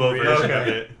play it Bobo for you. version Okay. of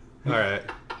it. All right.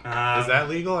 Is that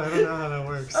legal? I don't know how that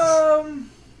works.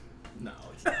 No.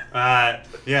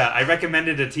 Yeah, I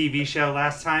recommended a TV show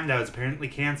last time that was apparently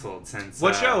canceled since.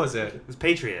 What show was it? It was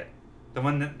Patriot. The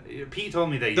one that Pete told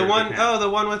me that you The were a one big fan. oh the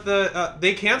one with the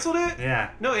they canceled it?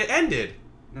 Yeah. No, it ended.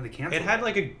 No, they canceled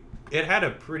It had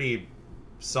a pretty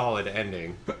solid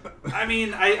ending. I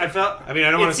mean, I felt. I mean,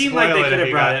 I don't It wanna seemed spoil like they it could if have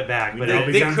you brought got- it back, but now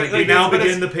it, they could- we now but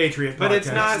begin it's- the Patriot But it's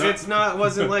podcast. not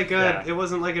wasn't like a Yeah. it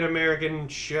wasn't like an American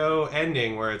show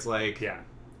ending where it's like yeah,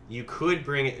 you could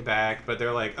bring it back, but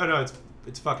they're like, oh no,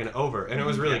 it's fucking over, and it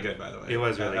was really good, by the way. It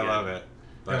was really I good. love it.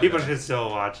 But, people should still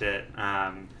watch it.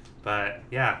 But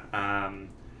yeah,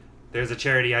 there's a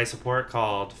charity I support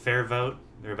called Fair Vote.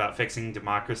 They're about fixing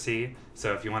democracy.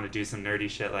 So if you want to do some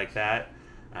nerdy shit like that,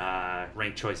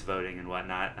 ranked choice voting and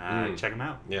whatnot, check them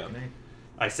out. yeah.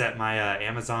 I set my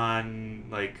Amazon,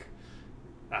 I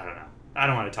don't know. I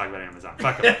don't want to talk about Amazon.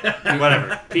 Fuck it.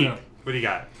 Whatever. Pete, No. what do you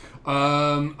got?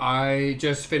 I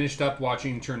just finished up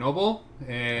watching Chernobyl,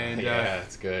 and Yeah,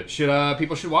 it's good.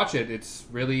 people should watch it. It's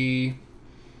really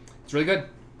good.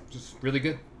 Just really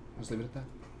good. Just leave it at that.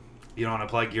 You don't want to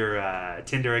plug your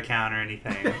Tinder account or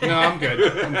anything? No, I'm good.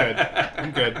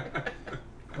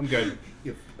 I'm good.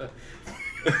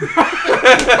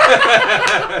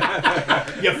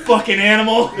 You fucking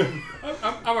animal.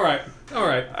 I'm all right. All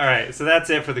right. All right, so that's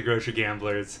it for the Grocery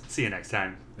Gamblers. See you next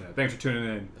time. Yeah, thanks for tuning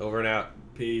in. Over and out.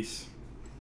 Peace.